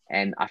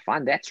I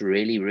find that's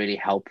really, really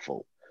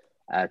helpful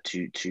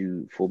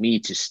for me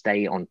to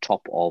stay on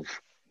top of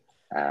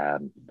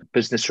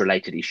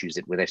business-related issues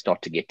where they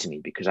start to get to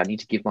me, because I need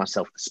to give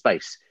myself the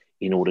space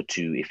in order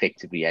to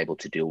effectively be able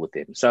to deal with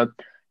them. So,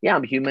 yeah,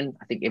 I'm human.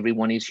 I think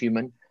everyone is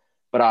human.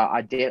 But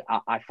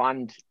I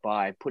find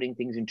by putting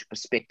things into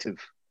perspective,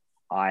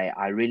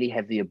 I really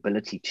have the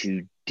ability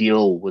to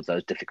deal with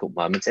those difficult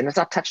moments. And as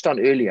I touched on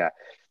earlier,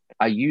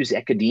 I use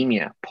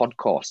academia,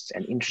 podcasts,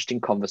 and interesting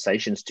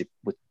conversations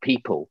with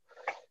people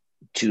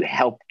to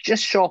help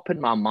just sharpen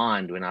my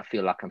mind when I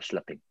feel like I'm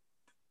slipping.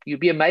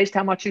 You'd be amazed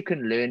how much you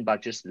can learn by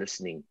just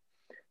listening.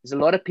 There's a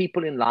lot of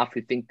people in life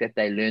who think that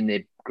they learn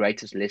their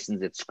greatest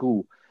lessons at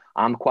school.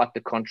 I'm quite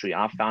the contrary.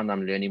 I found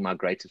I'm learning my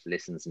greatest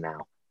lessons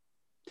now.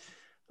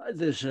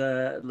 There's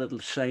a little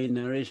saying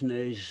there, isn't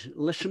there? Is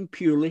listen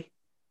purely,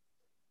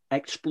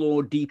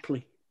 explore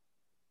deeply.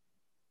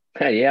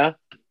 Yeah,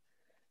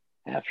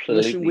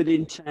 absolutely. Listen with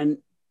intent.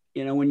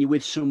 You know, when you're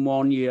with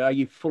someone, are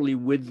you fully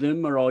with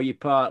them or are you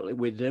partly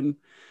with them?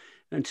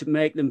 And to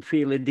make them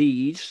feel at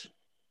ease,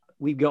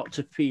 we've got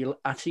to feel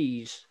at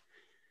ease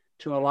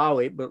to allow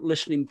it, but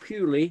listening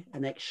purely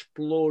and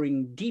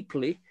exploring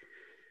deeply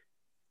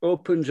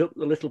opens up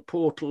the little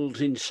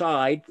portals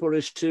inside for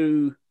us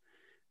to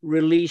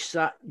release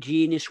that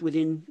genius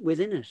within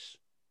us.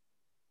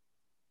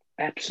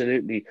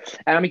 Absolutely.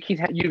 And I mean,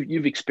 Keith,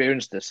 you've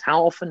experienced this.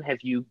 How often have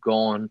you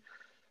gone,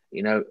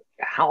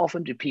 how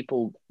often do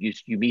people,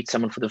 you meet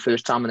someone for the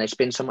first time and they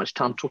spend so much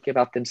time talking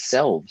about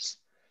themselves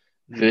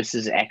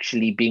versus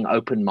actually being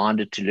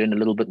open-minded to learn a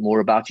little bit more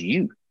about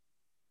you?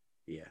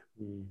 Yeah.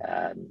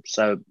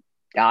 So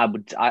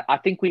I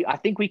think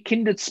we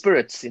kindred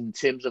spirits in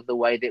terms of the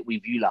way that we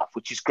view life,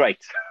 which is great.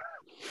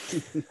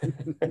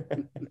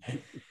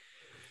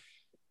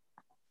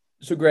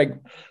 So, Greg,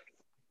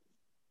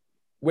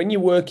 when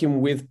you're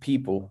working with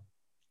people,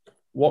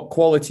 what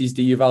qualities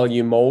do you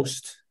value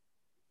most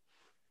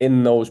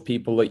in those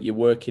people that you're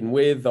working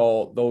with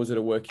or those that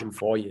are working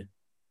for you?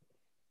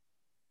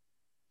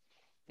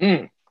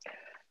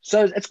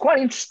 So it's quite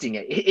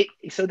interesting.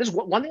 So this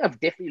one thing I've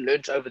definitely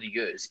learned over the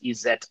years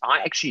is that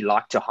I actually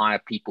like to hire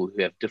people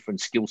who have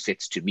different skill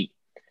sets to me.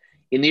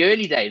 In the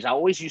early days, I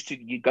always used to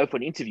go for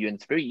an interview, and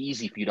it's very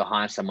easy for you to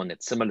hire someone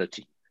that's similar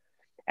to you.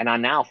 And I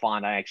now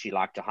find I actually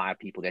like to hire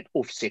people that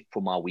offset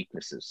for my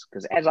weaknesses,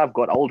 because as I've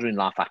got older in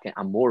life,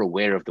 I'm more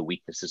aware of the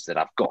weaknesses that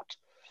I've got.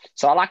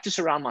 So I like to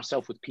surround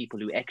myself with people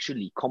who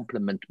actually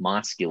complement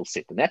my skill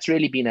set. And that's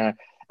really been a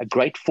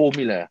great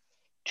formula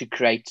to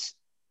create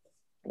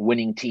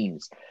winning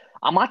teams.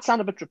 I might sound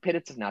a bit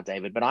repetitive now,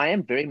 David, but I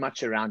am very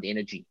much around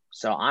energy.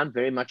 So I'm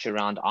very much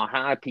around, I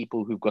hire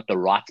people who've got the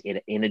right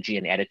energy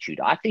and attitude.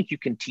 I think you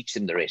can teach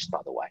them the rest, by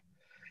the way.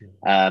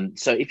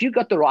 So if you've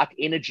got the right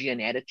energy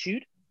and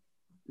attitude,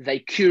 they're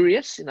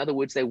curious. In other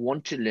words, they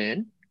want to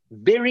learn.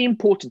 Very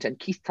important. And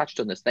Keith touched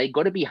on this. They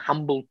got to be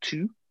humble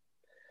too.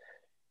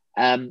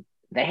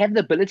 They have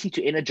the ability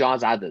to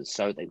energize others.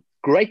 So they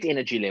great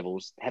energy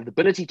levels, have the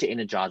ability to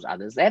energize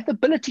others. They have the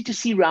ability to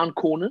see round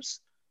corners.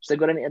 So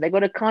they've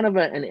got a kind of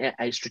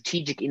a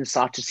strategic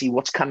insight to see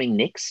what's coming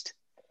next.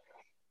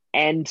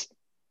 And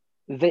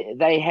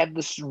they have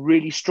this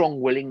really strong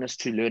willingness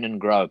to learn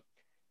and grow.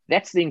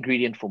 That's the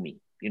ingredient for me.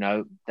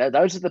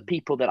 Those are the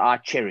people that I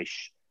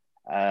cherish.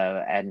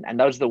 And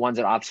those are the ones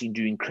that I've seen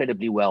do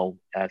incredibly well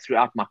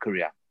throughout my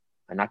career.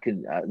 And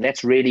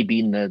that's really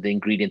been the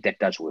ingredient that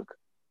does work.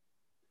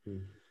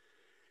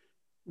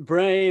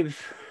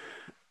 Brave,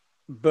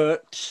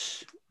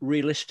 but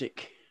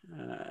realistic.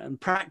 And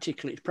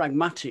practically, it's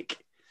pragmatic.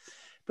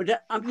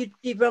 But have you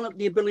developed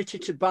the ability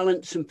to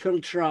balance and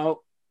filter out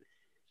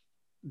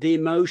the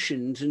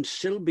emotions and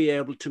still be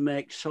able to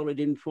make solid,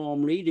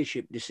 informed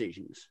leadership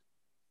decisions?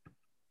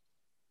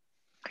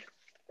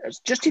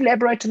 Just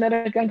elaborate on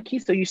that again,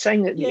 Keith. Are you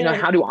saying that,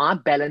 how do I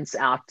balance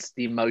out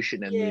the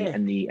emotion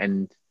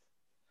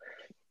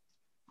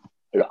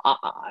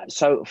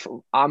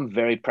so I'm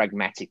very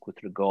pragmatic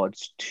with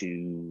regards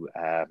to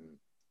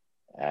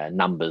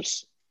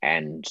numbers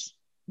and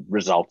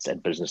results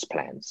and business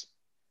plans.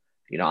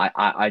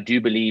 I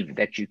do believe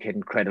that you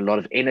can create a lot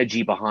of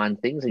energy behind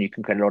things and you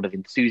can create a lot of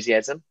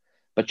enthusiasm,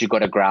 but you've got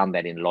to ground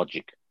that in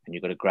logic and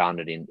you've got to ground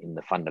it in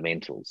the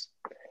fundamentals.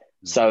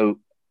 So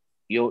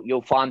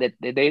you'll find that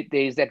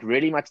there's that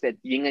really much that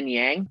yin and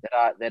yang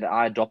that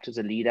I adopt as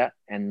a leader.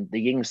 And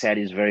the yin side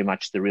is very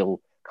much the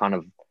real kind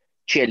of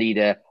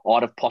cheerleader,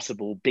 art of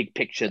possible, big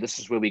picture. This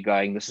is where we're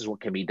going. This is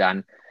what can be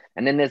done.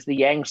 And then there's the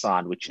yang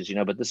side, which is,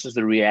 but this is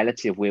the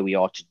reality of where we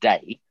are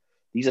today.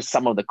 These are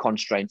some of the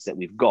constraints that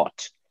we've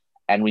got,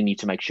 and we need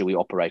to make sure we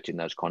operate in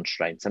those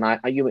constraints. And I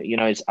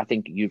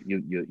think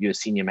you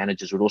senior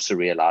managers would also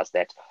realize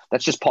that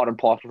that's just part and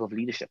parcel of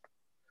leadership.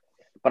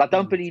 But I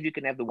don't believe you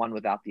can have the one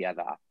without the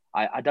other.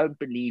 I don't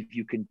believe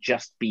you can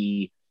just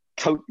be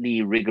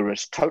totally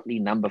rigorous, totally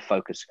number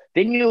focused.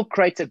 Then you'll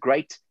create a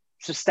great,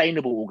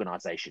 sustainable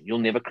organization. You'll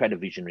never create a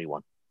visionary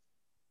one.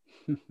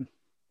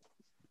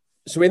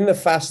 So in the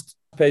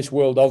fast-paced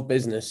world of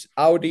business,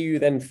 how do you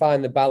then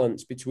find the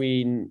balance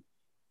between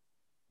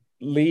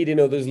leading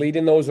others,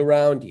 leading those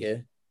around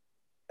you,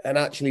 and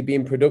actually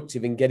being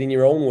productive and getting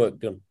your own work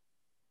done?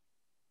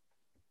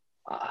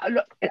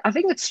 Look, I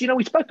think it's,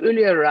 we spoke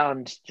earlier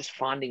around just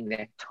finding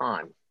that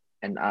time.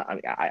 And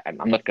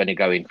I'm not going to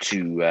go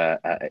into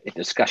a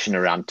discussion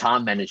around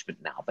time management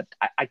now, but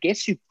I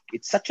guess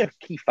it's such a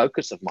key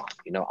focus of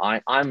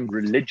mine. I'm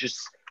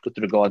religious with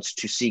regards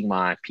to seeing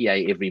my PA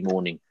every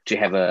morning to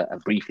have a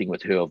briefing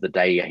with her of the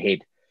day ahead.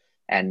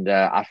 And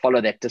I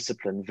follow that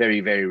discipline very,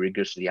 very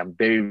rigorously. I'm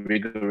very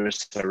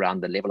rigorous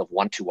around the level of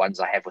one-to-ones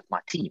I have with my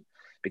team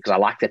because I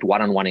like that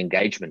one-on-one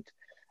engagement.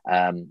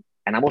 And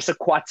I'm also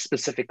quite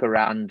specific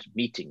around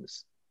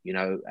meetings,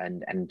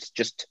 and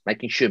just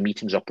making sure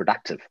meetings are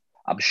productive.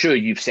 I'm sure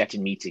you've sat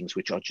in meetings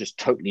which are just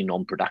totally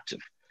non-productive,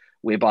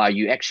 whereby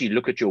you actually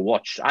look at your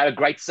watch. I have a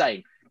great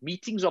saying,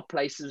 meetings are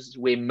places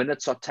where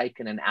minutes are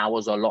taken and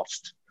hours are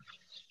lost.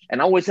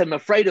 And I always am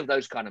afraid of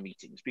those kind of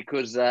meetings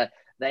because they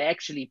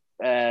actually,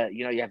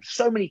 you have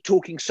so many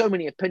talking, so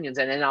many opinions.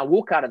 And then I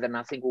walk out of them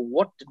and I think, well,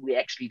 what did we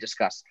actually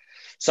discuss?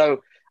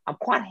 So I'm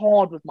quite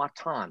hard with my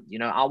time.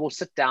 I will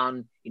sit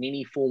down in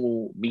any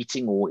formal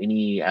meeting or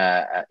any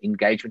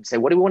engagement and say,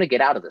 what do we want to get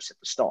out of this at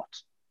the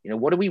start?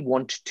 What do we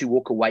want to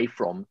walk away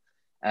from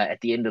at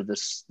the end of the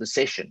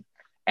session?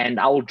 And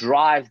I will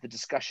drive the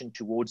discussion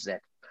towards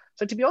that.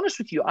 So to be honest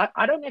with you,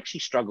 I don't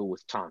actually struggle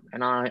with time.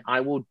 And I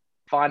will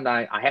find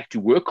I have to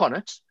work on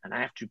it, and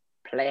I have to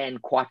plan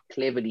quite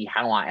cleverly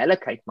how I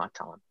allocate my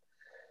time.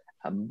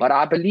 But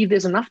I believe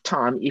there's enough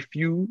time if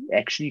you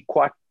actually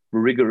quite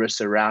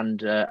rigorous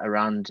around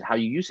how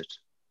you use it.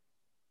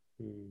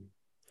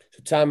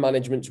 So time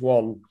management's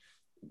one.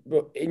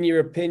 But in your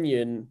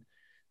opinion,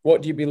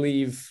 what do you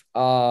believe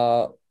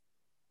are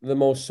the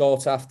most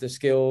sought after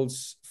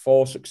skills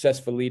for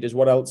successful leaders?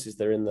 What else is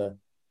there in there?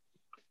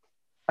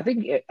 I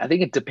think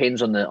it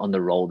depends on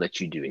the role that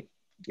you're doing.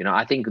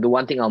 I think the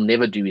one thing I'll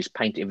never do is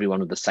paint everyone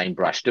with the same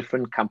brush.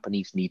 Different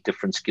companies need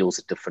different skills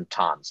at different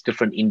times.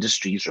 Different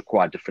industries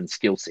require different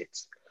skill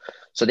sets.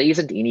 So there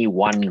isn't any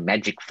one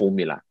magic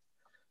formula.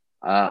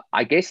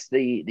 I guess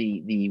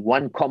the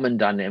one common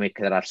dynamic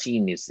that I've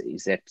seen is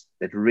that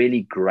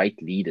really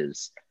great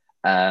leaders,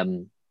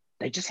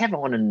 they just have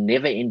on a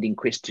never-ending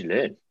quest to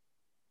learn.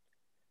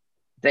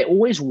 They're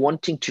always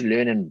wanting to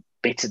learn and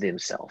better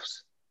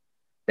themselves.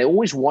 They're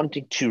always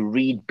wanting to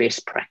read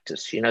best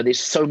practice. There's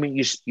so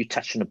many, you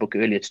touched on a book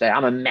earlier today.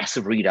 I'm a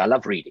massive reader. I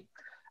love reading.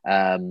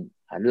 I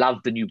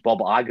love the new Bob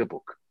Iger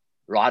book,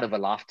 Ride of a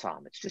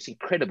Lifetime. It's just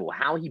incredible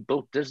how he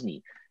built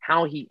Disney,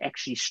 how he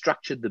actually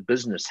structured the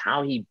business,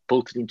 how he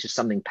built it into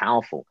something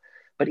powerful.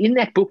 But in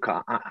that book,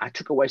 I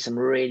took away some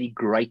really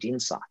great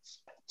insights.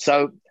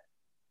 So,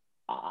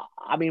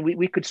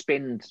 we could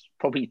spend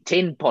probably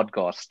 10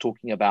 podcasts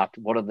talking about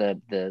what are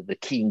the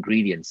key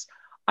ingredients.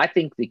 I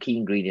think the key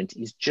ingredient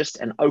is just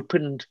an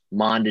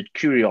open-minded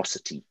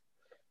curiosity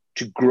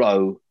to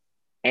grow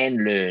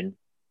and learn.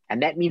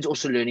 And that means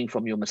also learning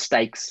from your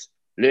mistakes,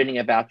 learning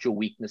about your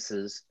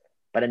weaknesses,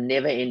 but a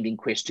never-ending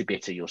quest to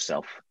better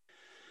yourself.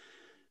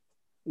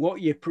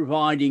 What you're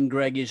providing,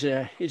 Greg, is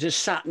a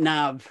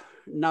sat-nav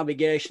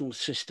navigational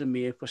system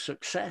here for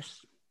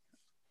success.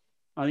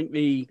 I think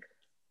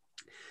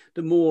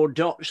the more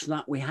dots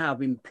that we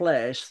have in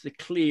place, the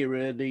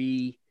clearer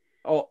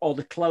or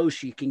the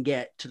closer you can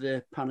get to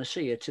the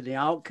panacea, to the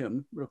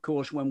outcome. But of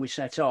course, when we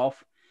set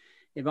off,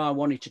 if I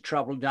wanted to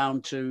travel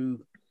down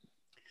to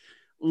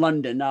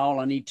London,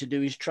 all I need to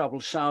do is travel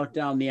south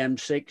down the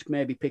M6,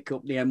 maybe pick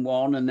up the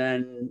M1, and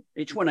then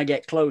it's when I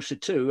get closer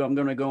to, I'm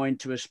going to go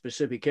into a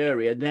specific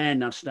area,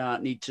 then I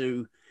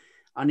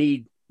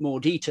need more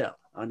detail,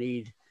 I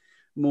need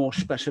more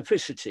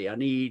specificity, I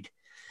need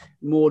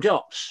more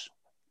dots.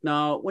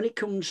 Now, when it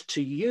comes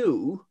to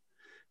you,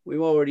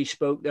 we've already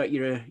spoke that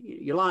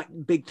you like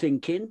big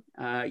thinking,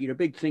 you're a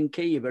big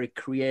thinker, you're very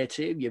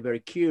creative, you're very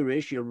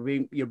curious,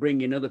 you're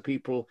bringing other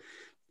people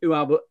who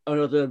have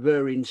other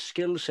varying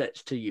skill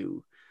sets to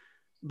you.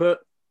 But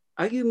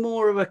are you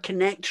more of a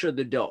connector of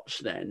the dots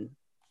then,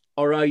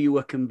 or are you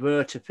a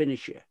converter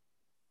finisher?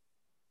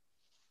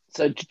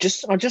 So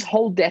I'll just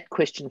hold that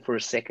question for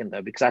a second,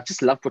 though, because I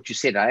just loved what you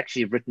said. I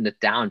actually have written it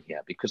down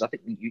here because I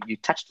think you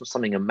touched on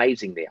something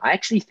amazing there. I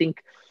actually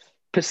think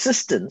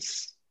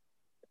persistence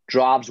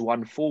drives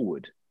one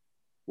forward,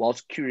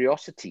 whilst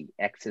curiosity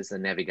acts as the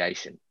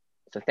navigation.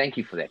 So thank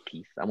you for that,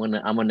 Keith. I'm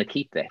gonna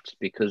keep that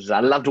because I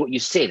loved what you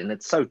said, and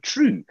it's so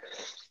true.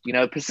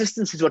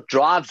 Persistence is what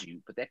drives you,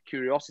 but that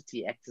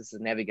curiosity acts as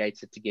a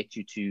navigator to get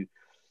you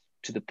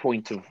to the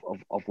point of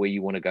where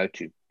you want to go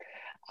to.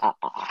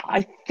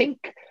 I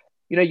think,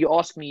 you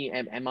asked me,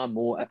 am I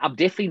more? I'm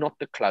definitely not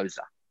the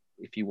closer.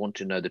 If you want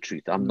to know the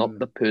truth, I'm not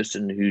the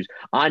person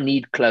I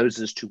need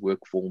closers to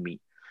work for me.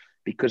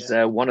 Because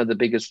one of the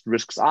biggest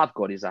risks I've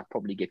got is I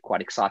probably get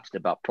quite excited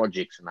about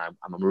projects and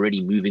I'm already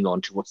moving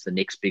on to what's the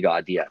next big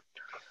idea.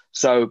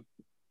 So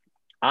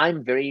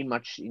I'm very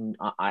much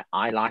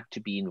I like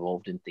to be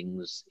involved in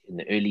things in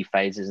the early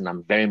phases, and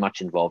I'm very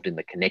much involved in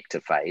the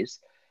connector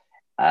phase.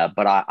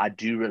 But I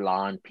do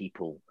rely on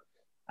people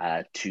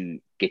to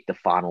get the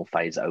final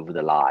phase over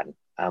the line.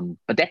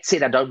 But that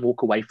said, I don't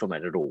walk away from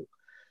it at all.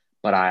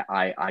 But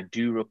I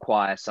do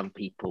require some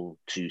people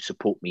to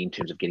support me in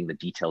terms of getting the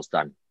details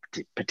done,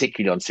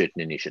 particularly on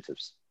certain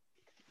initiatives.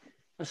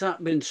 Has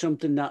that been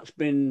something that's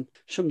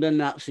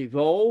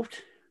evolved?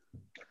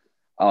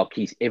 Oh,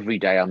 Keith, every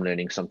day I'm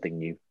learning something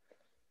new.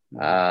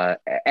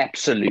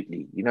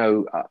 Absolutely.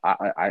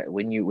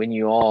 When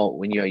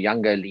you're a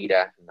younger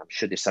leader, and I'm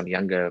sure there's some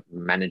younger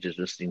managers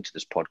listening to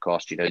this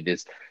podcast,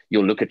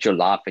 you'll look at your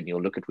life and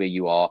you'll look at where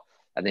you are,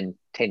 and then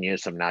 10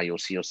 years from now, you'll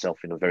see yourself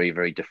in a very,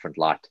 very different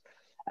light.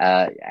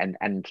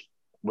 And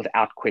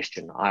without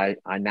question, I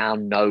now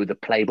know the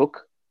playbook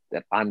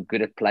that I'm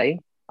good at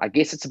playing. I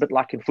guess it's a bit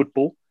like in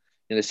football.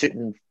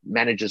 Certain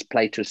managers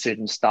play to a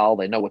certain style.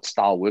 They know what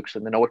style works,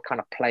 and they know what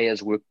kind of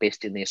players work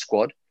best in their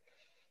squad.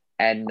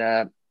 And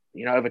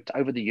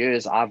over the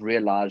years, I've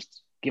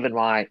realized, given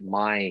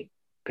my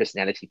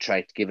personality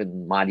trait,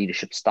 given my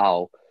leadership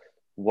style,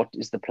 what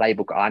is the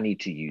playbook I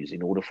need to use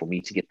in order for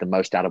me to get the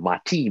most out of my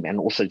team and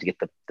also to get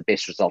the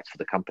best results for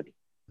the company.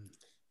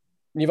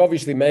 You've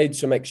obviously made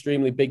some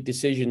extremely big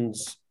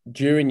decisions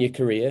during your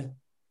career.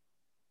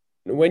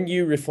 When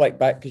you reflect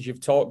back, because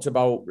you've talked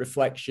about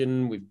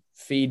reflection with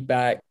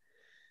feedback,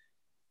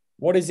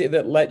 what is it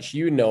that lets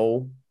you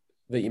know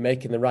that you're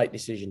making the right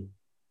decision?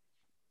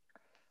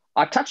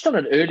 I touched on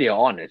it earlier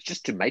on. It's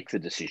just to make the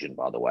decision,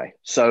 by the way.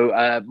 So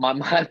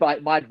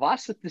my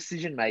advice with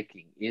decision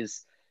making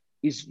is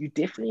you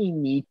definitely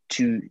need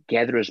to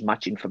gather as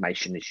much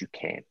information as you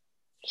can.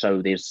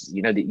 So there's,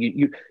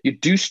 you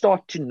do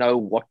start to know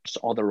what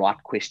are the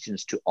right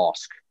questions to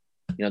ask.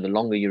 The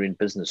longer you're in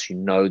business,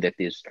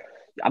 that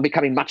I'm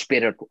becoming much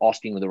better at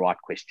asking the right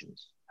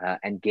questions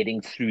and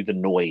getting through the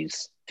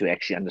noise to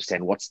actually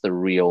understand what's the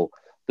real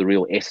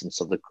essence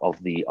of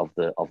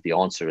the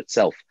answer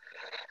itself.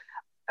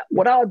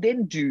 What I'll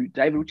then do,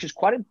 David, which is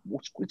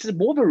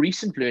more of a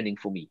recent learning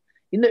for me.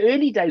 In the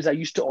early days, I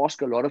used to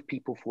ask a lot of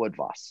people for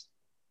advice.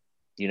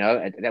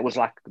 That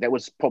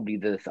was probably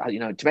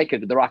to make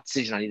the right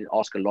decision, I needed to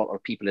ask a lot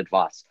of people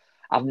advice.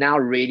 I've now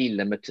really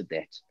limited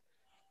that.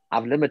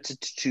 I've limited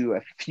to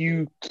a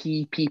few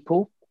key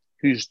people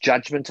whose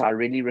judgment I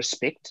really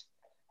respect,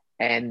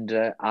 and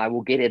I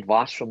will get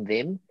advice from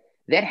them.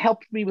 That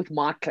helped me with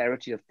my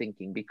clarity of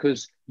thinking,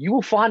 because you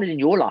will find it in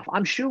your life.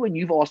 I'm sure when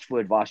you've asked for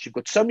advice, you've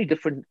got so many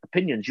different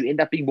opinions, you end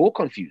up being more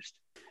confused.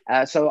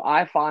 So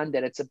I find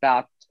that it's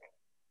about,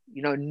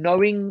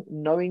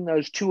 knowing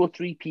those 2 or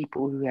 3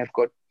 people who have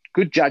got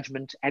good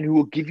judgment and who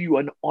will give you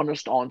an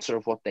honest answer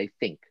of what they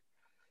think.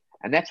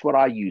 And that's what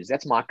I use.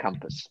 That's my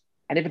compass.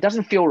 And if it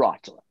doesn't feel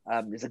right,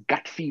 there's a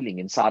gut feeling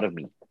inside of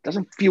me. It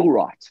doesn't feel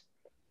right.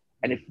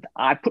 And if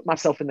I put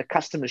myself in the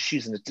customer's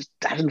shoes and it just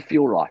doesn't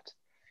feel right,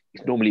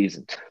 it normally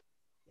isn't.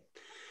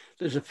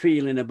 There's a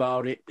feeling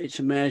about it. It's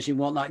amazing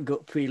what that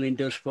gut feeling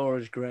does for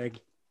us, Greg.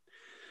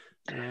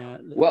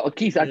 Well,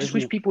 Keith, I just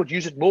wish people would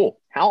use it more.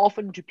 How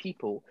often do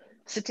people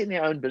sit in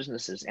their own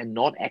businesses and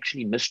not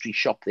actually mystery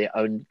shop their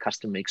own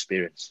customer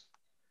experience?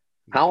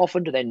 How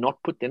often do they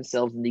not put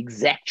themselves in the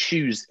exact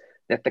shoes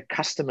that the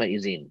customer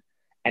is in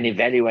and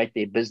evaluate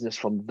their business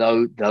from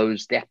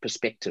that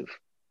perspective?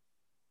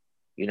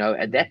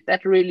 And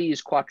that really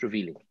is quite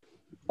revealing.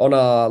 On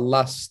our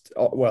last,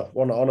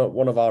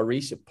 one of our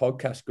recent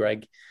podcasts,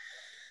 Greg,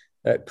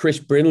 Chris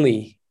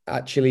Brinley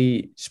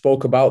actually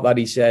spoke about that.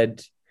 He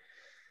said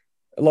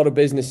a lot of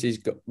businesses,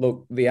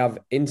 they have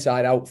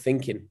inside out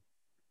thinking,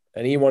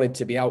 and he wanted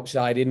to be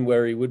outside in,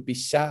 where he would be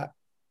sat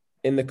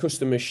in the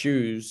customer's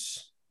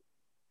shoes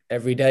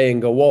every day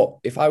and go,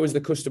 if I was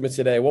the customer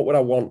today, what would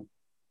I want?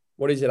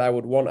 What is it I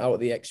would want out of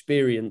the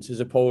experience, as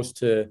opposed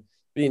to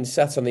being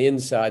sat on the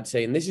inside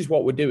saying, this is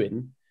what we're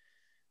doing,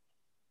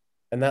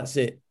 and that's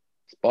it.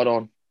 Spot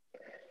on. I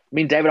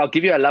mean, David, I'll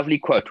give you a lovely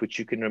quote, which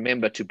you can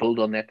remember to build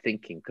on that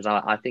thinking, because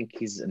I think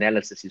his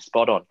analysis is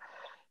spot on.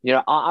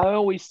 I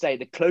always say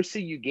the closer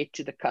you get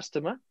to the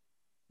customer,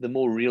 the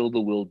more real the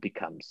world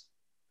becomes.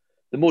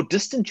 The more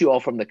distant you are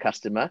from the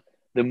customer,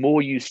 the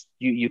more you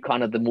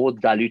the more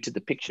diluted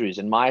the picture is.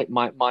 And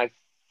my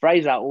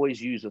phrase I always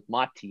use with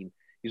my team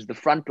is the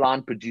front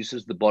line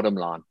produces the bottom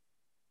line.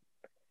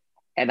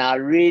 And I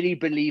really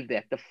believe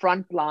that the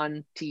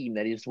frontline team,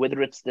 that is,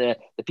 whether it's the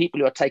people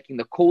who are taking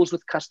the calls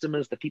with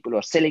customers, the people who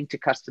are selling to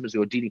customers,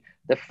 who are dealing,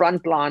 the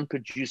frontline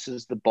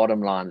produces the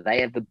bottom line.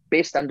 They have the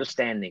best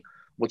understanding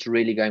what's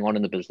really going on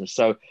in the business.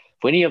 So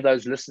for any of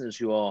those listeners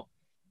who are,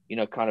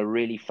 kind of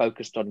really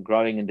focused on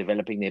growing and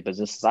developing their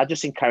businesses, I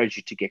just encourage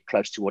you to get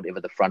close to whatever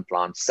the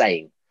frontline's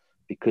saying,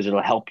 because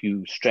it'll help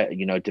you,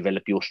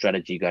 develop your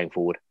strategy going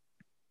forward.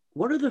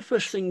 What are the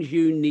first things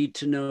you need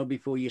to know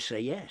before you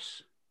say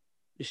yes?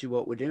 This is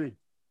what we're doing.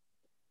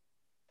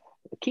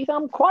 Keith,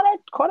 I'm quite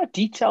a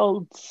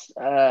detailed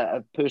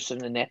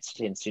person in that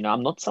sense.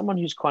 I'm not someone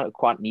who's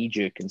quite knee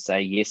jerk and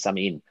say yes, I'm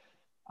in.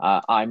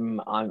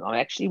 I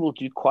actually will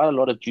do quite a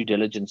lot of due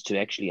diligence to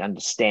actually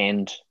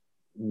understand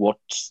what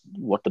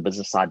the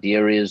business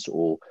idea is,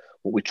 or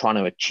what we're trying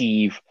to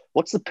achieve.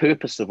 What's the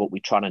purpose of what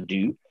we're trying to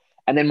do?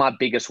 And then my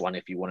biggest one,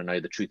 if you want to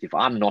know the truth, if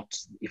I'm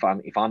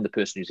the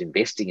person who's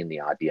investing in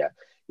the idea,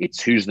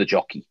 it's who's the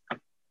jockey.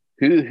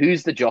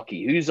 Who's the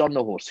jockey? Who's on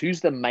the horse?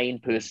 Who's the main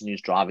person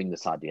who's driving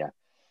this idea?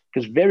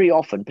 Because very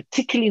often,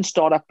 particularly in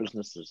startup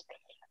businesses,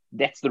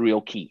 that's the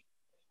real key.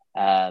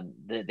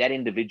 That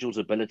individual's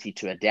ability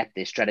to adapt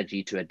their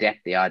strategy, to adapt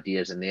their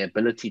ideas, and their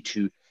ability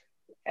to,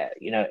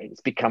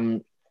 it's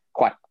become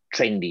quite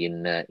trendy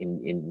in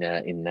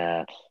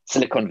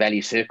Silicon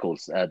Valley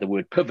circles, the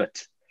word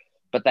pivot.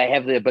 But they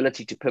have the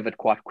ability to pivot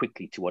quite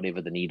quickly to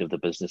whatever the need of the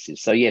business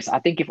is. So yes, I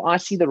think if I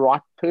see the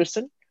right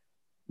person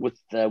with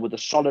a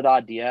solid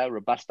idea,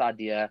 robust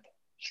idea,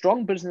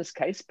 strong business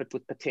case, but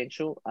with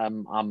potential,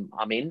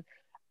 I'm in.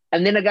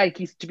 And then again,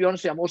 Keith, to be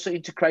honest with you, I'm also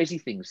into crazy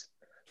things.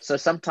 So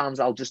sometimes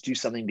I'll just do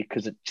something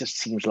because it just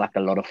seems like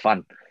a lot of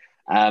fun.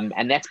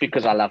 And that's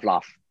because I love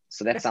life.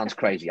 So that sounds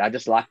crazy. I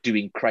just like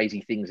doing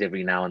crazy things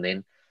every now and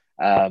then.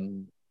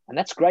 And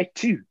that's great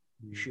too.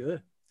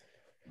 Sure.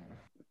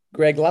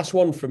 Greg, last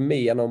one from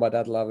me. I know my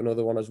dad will have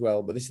another one as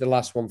well, but this is the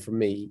last one from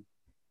me.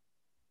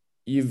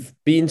 You've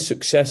been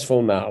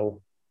successful now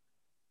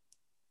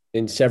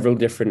in several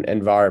different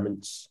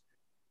environments.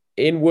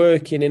 In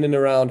working in and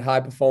around high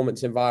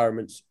performance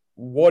environments,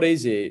 what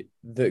is it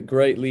that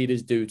great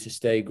leaders do to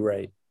stay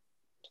great?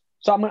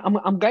 So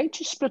I'm going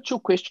to split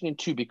your question in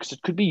two because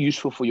it could be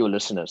useful for your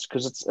listeners,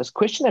 because it's a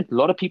question that a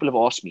lot of people have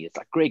asked me. It's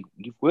like, Greg,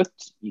 you've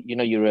worked,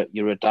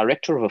 you're a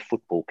director of a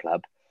football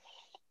club.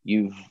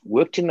 You've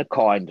worked in the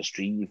car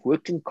industry. You've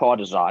worked in car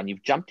design.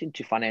 You've jumped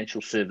into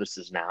financial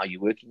services now.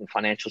 You're working in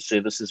financial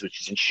services, which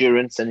is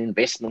insurance and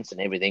investments and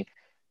everything.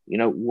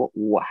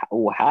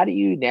 How do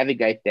you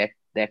navigate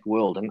that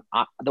world? And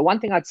the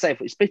one thing I'd say,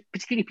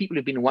 particularly people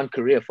who've been in one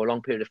career for a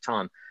long period of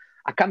time,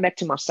 I come back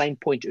to my same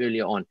point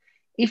earlier on.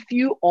 If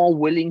you are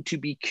willing to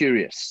be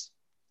curious,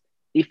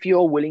 if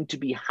you're willing to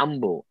be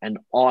humble and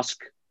ask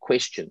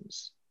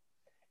questions,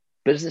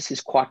 business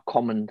is quite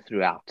common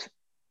throughout.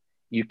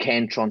 You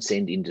can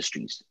transcend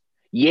industries.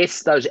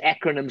 Yes, those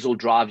acronyms will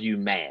drive you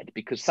mad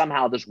because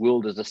somehow this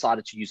world has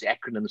decided to use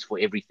acronyms for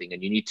everything,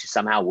 and you need to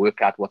somehow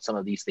work out what some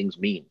of these things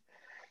mean.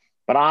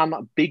 But I'm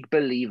a big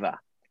believer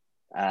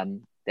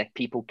that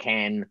people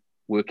can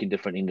work in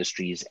different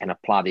industries and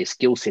apply their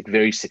skill set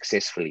very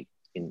successfully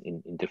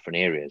in different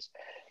areas.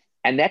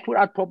 And that's what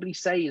I'd probably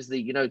say is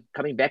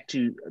coming back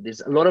to,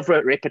 there's a lot of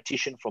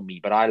repetition from me,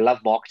 but I love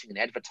marketing and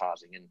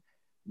advertising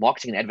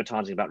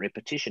about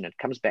repetition. It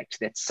comes back to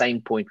that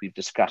same point we've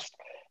discussed.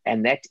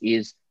 And that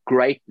is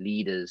great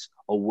leaders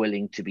are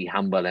willing to be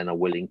humble and are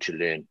willing to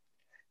learn.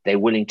 They're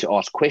willing to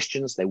ask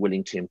questions. They're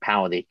willing to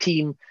empower their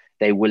team.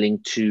 They're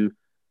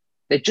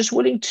just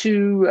willing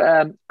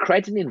to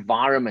create an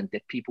environment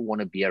that people want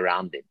to be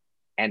around them.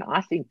 And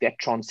I think that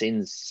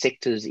transcends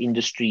sectors,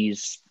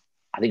 industries.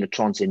 I think it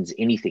transcends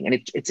anything,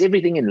 and it's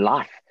everything in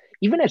life.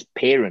 Even as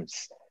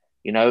parents,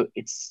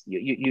 it's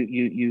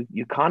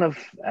you kind of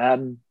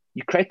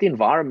you create the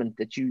environment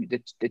that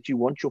you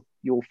want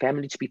your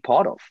family to be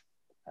part of.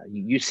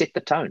 You set the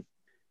tone.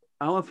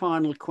 My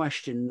final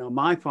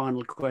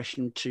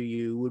question to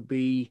you would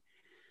be,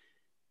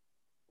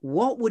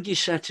 what would you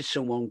say to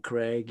someone,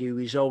 Craig, who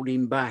is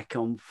holding back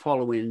on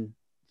following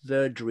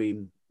their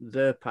dream,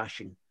 their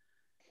passion?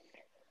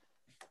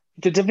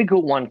 It's a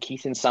difficult one,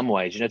 Keith, in some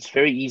ways. It's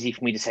very easy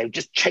for me to say,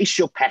 just chase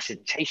your passion,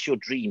 chase your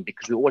dream,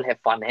 because we all have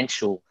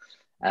financial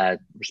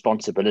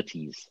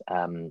responsibilities,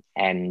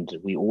 and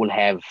we all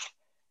have,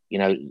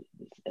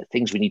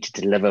 things we need to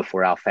deliver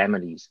for our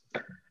families.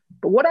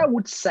 But what I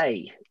would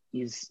say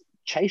is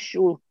chase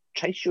your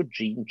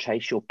dream,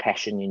 chase your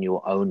passion in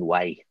your own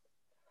way.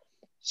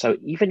 So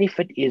even if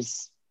it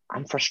is,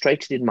 I'm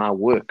frustrated in my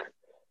work,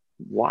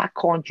 why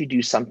can't you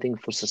do something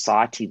for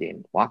society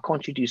then? Why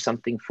can't you do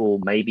something for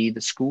maybe the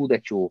school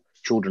that your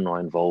children are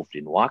involved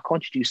in? Why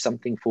can't you do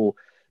something for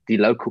the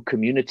local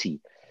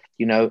community?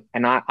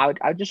 And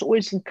I just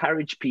always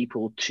encourage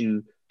people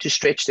to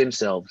stretch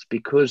themselves,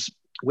 because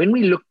when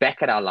we look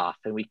back at our life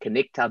and we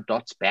connect our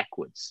dots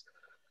backwards,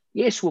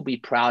 yes, we'll be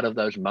proud of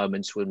those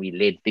moments when we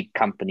led big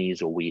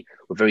companies or we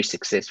were very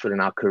successful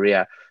in our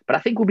career. But I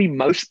think we'll be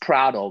most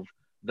proud of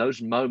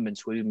those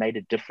moments where we made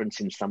a difference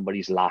in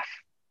somebody's life.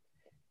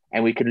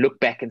 And we can look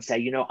back and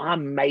say, I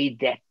made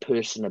that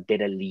person a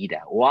better leader,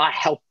 or I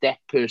helped that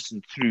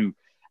person through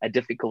a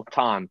difficult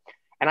time.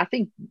 And I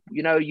think,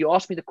 you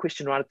asked me the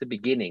question right at the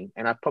beginning,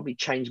 and I probably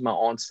changed my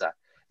answer.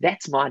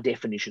 That's my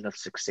definition of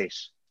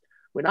success.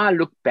 When I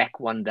look back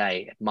one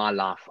day at my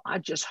life, I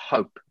just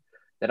hope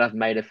that I've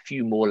made a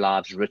few more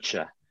lives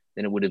richer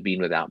than it would have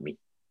been without me.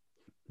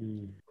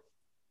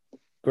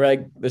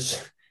 Greg,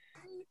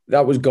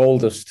 that was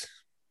gold dust.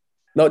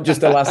 Not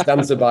just the last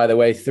answer, by the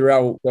way,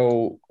 throughout.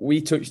 So we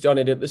touched on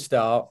it at the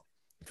start.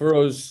 For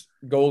us,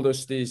 gold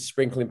dust is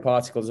sprinkling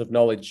particles of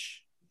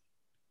knowledge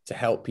to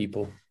help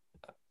people.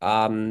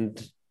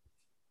 And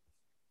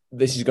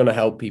this is going to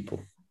help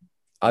people.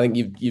 I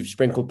think you've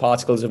sprinkled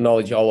particles of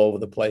knowledge all over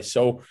the place.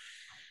 So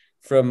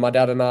from my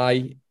dad and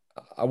I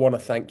want to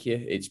thank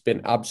you. It's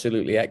been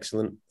absolutely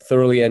excellent.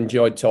 Thoroughly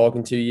enjoyed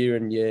talking to you,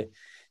 and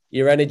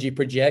your energy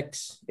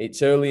projects.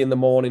 It's early in the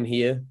morning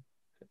here,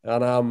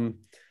 and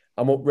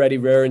I'm up ready,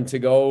 raring to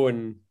go,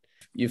 and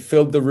you've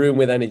filled the room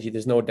with energy.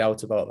 There's no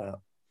doubt about that.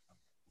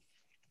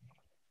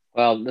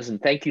 Well, listen,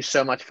 thank you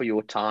so much for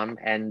your time,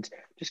 and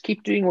just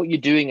keep doing what you're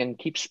doing and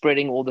keep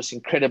spreading all this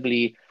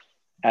incredibly,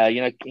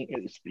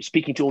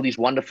 speaking to all these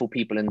wonderful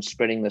people and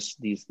spreading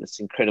these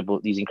incredible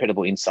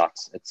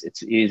insights.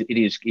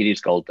 It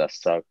is gold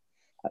dust. So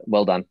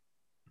well done.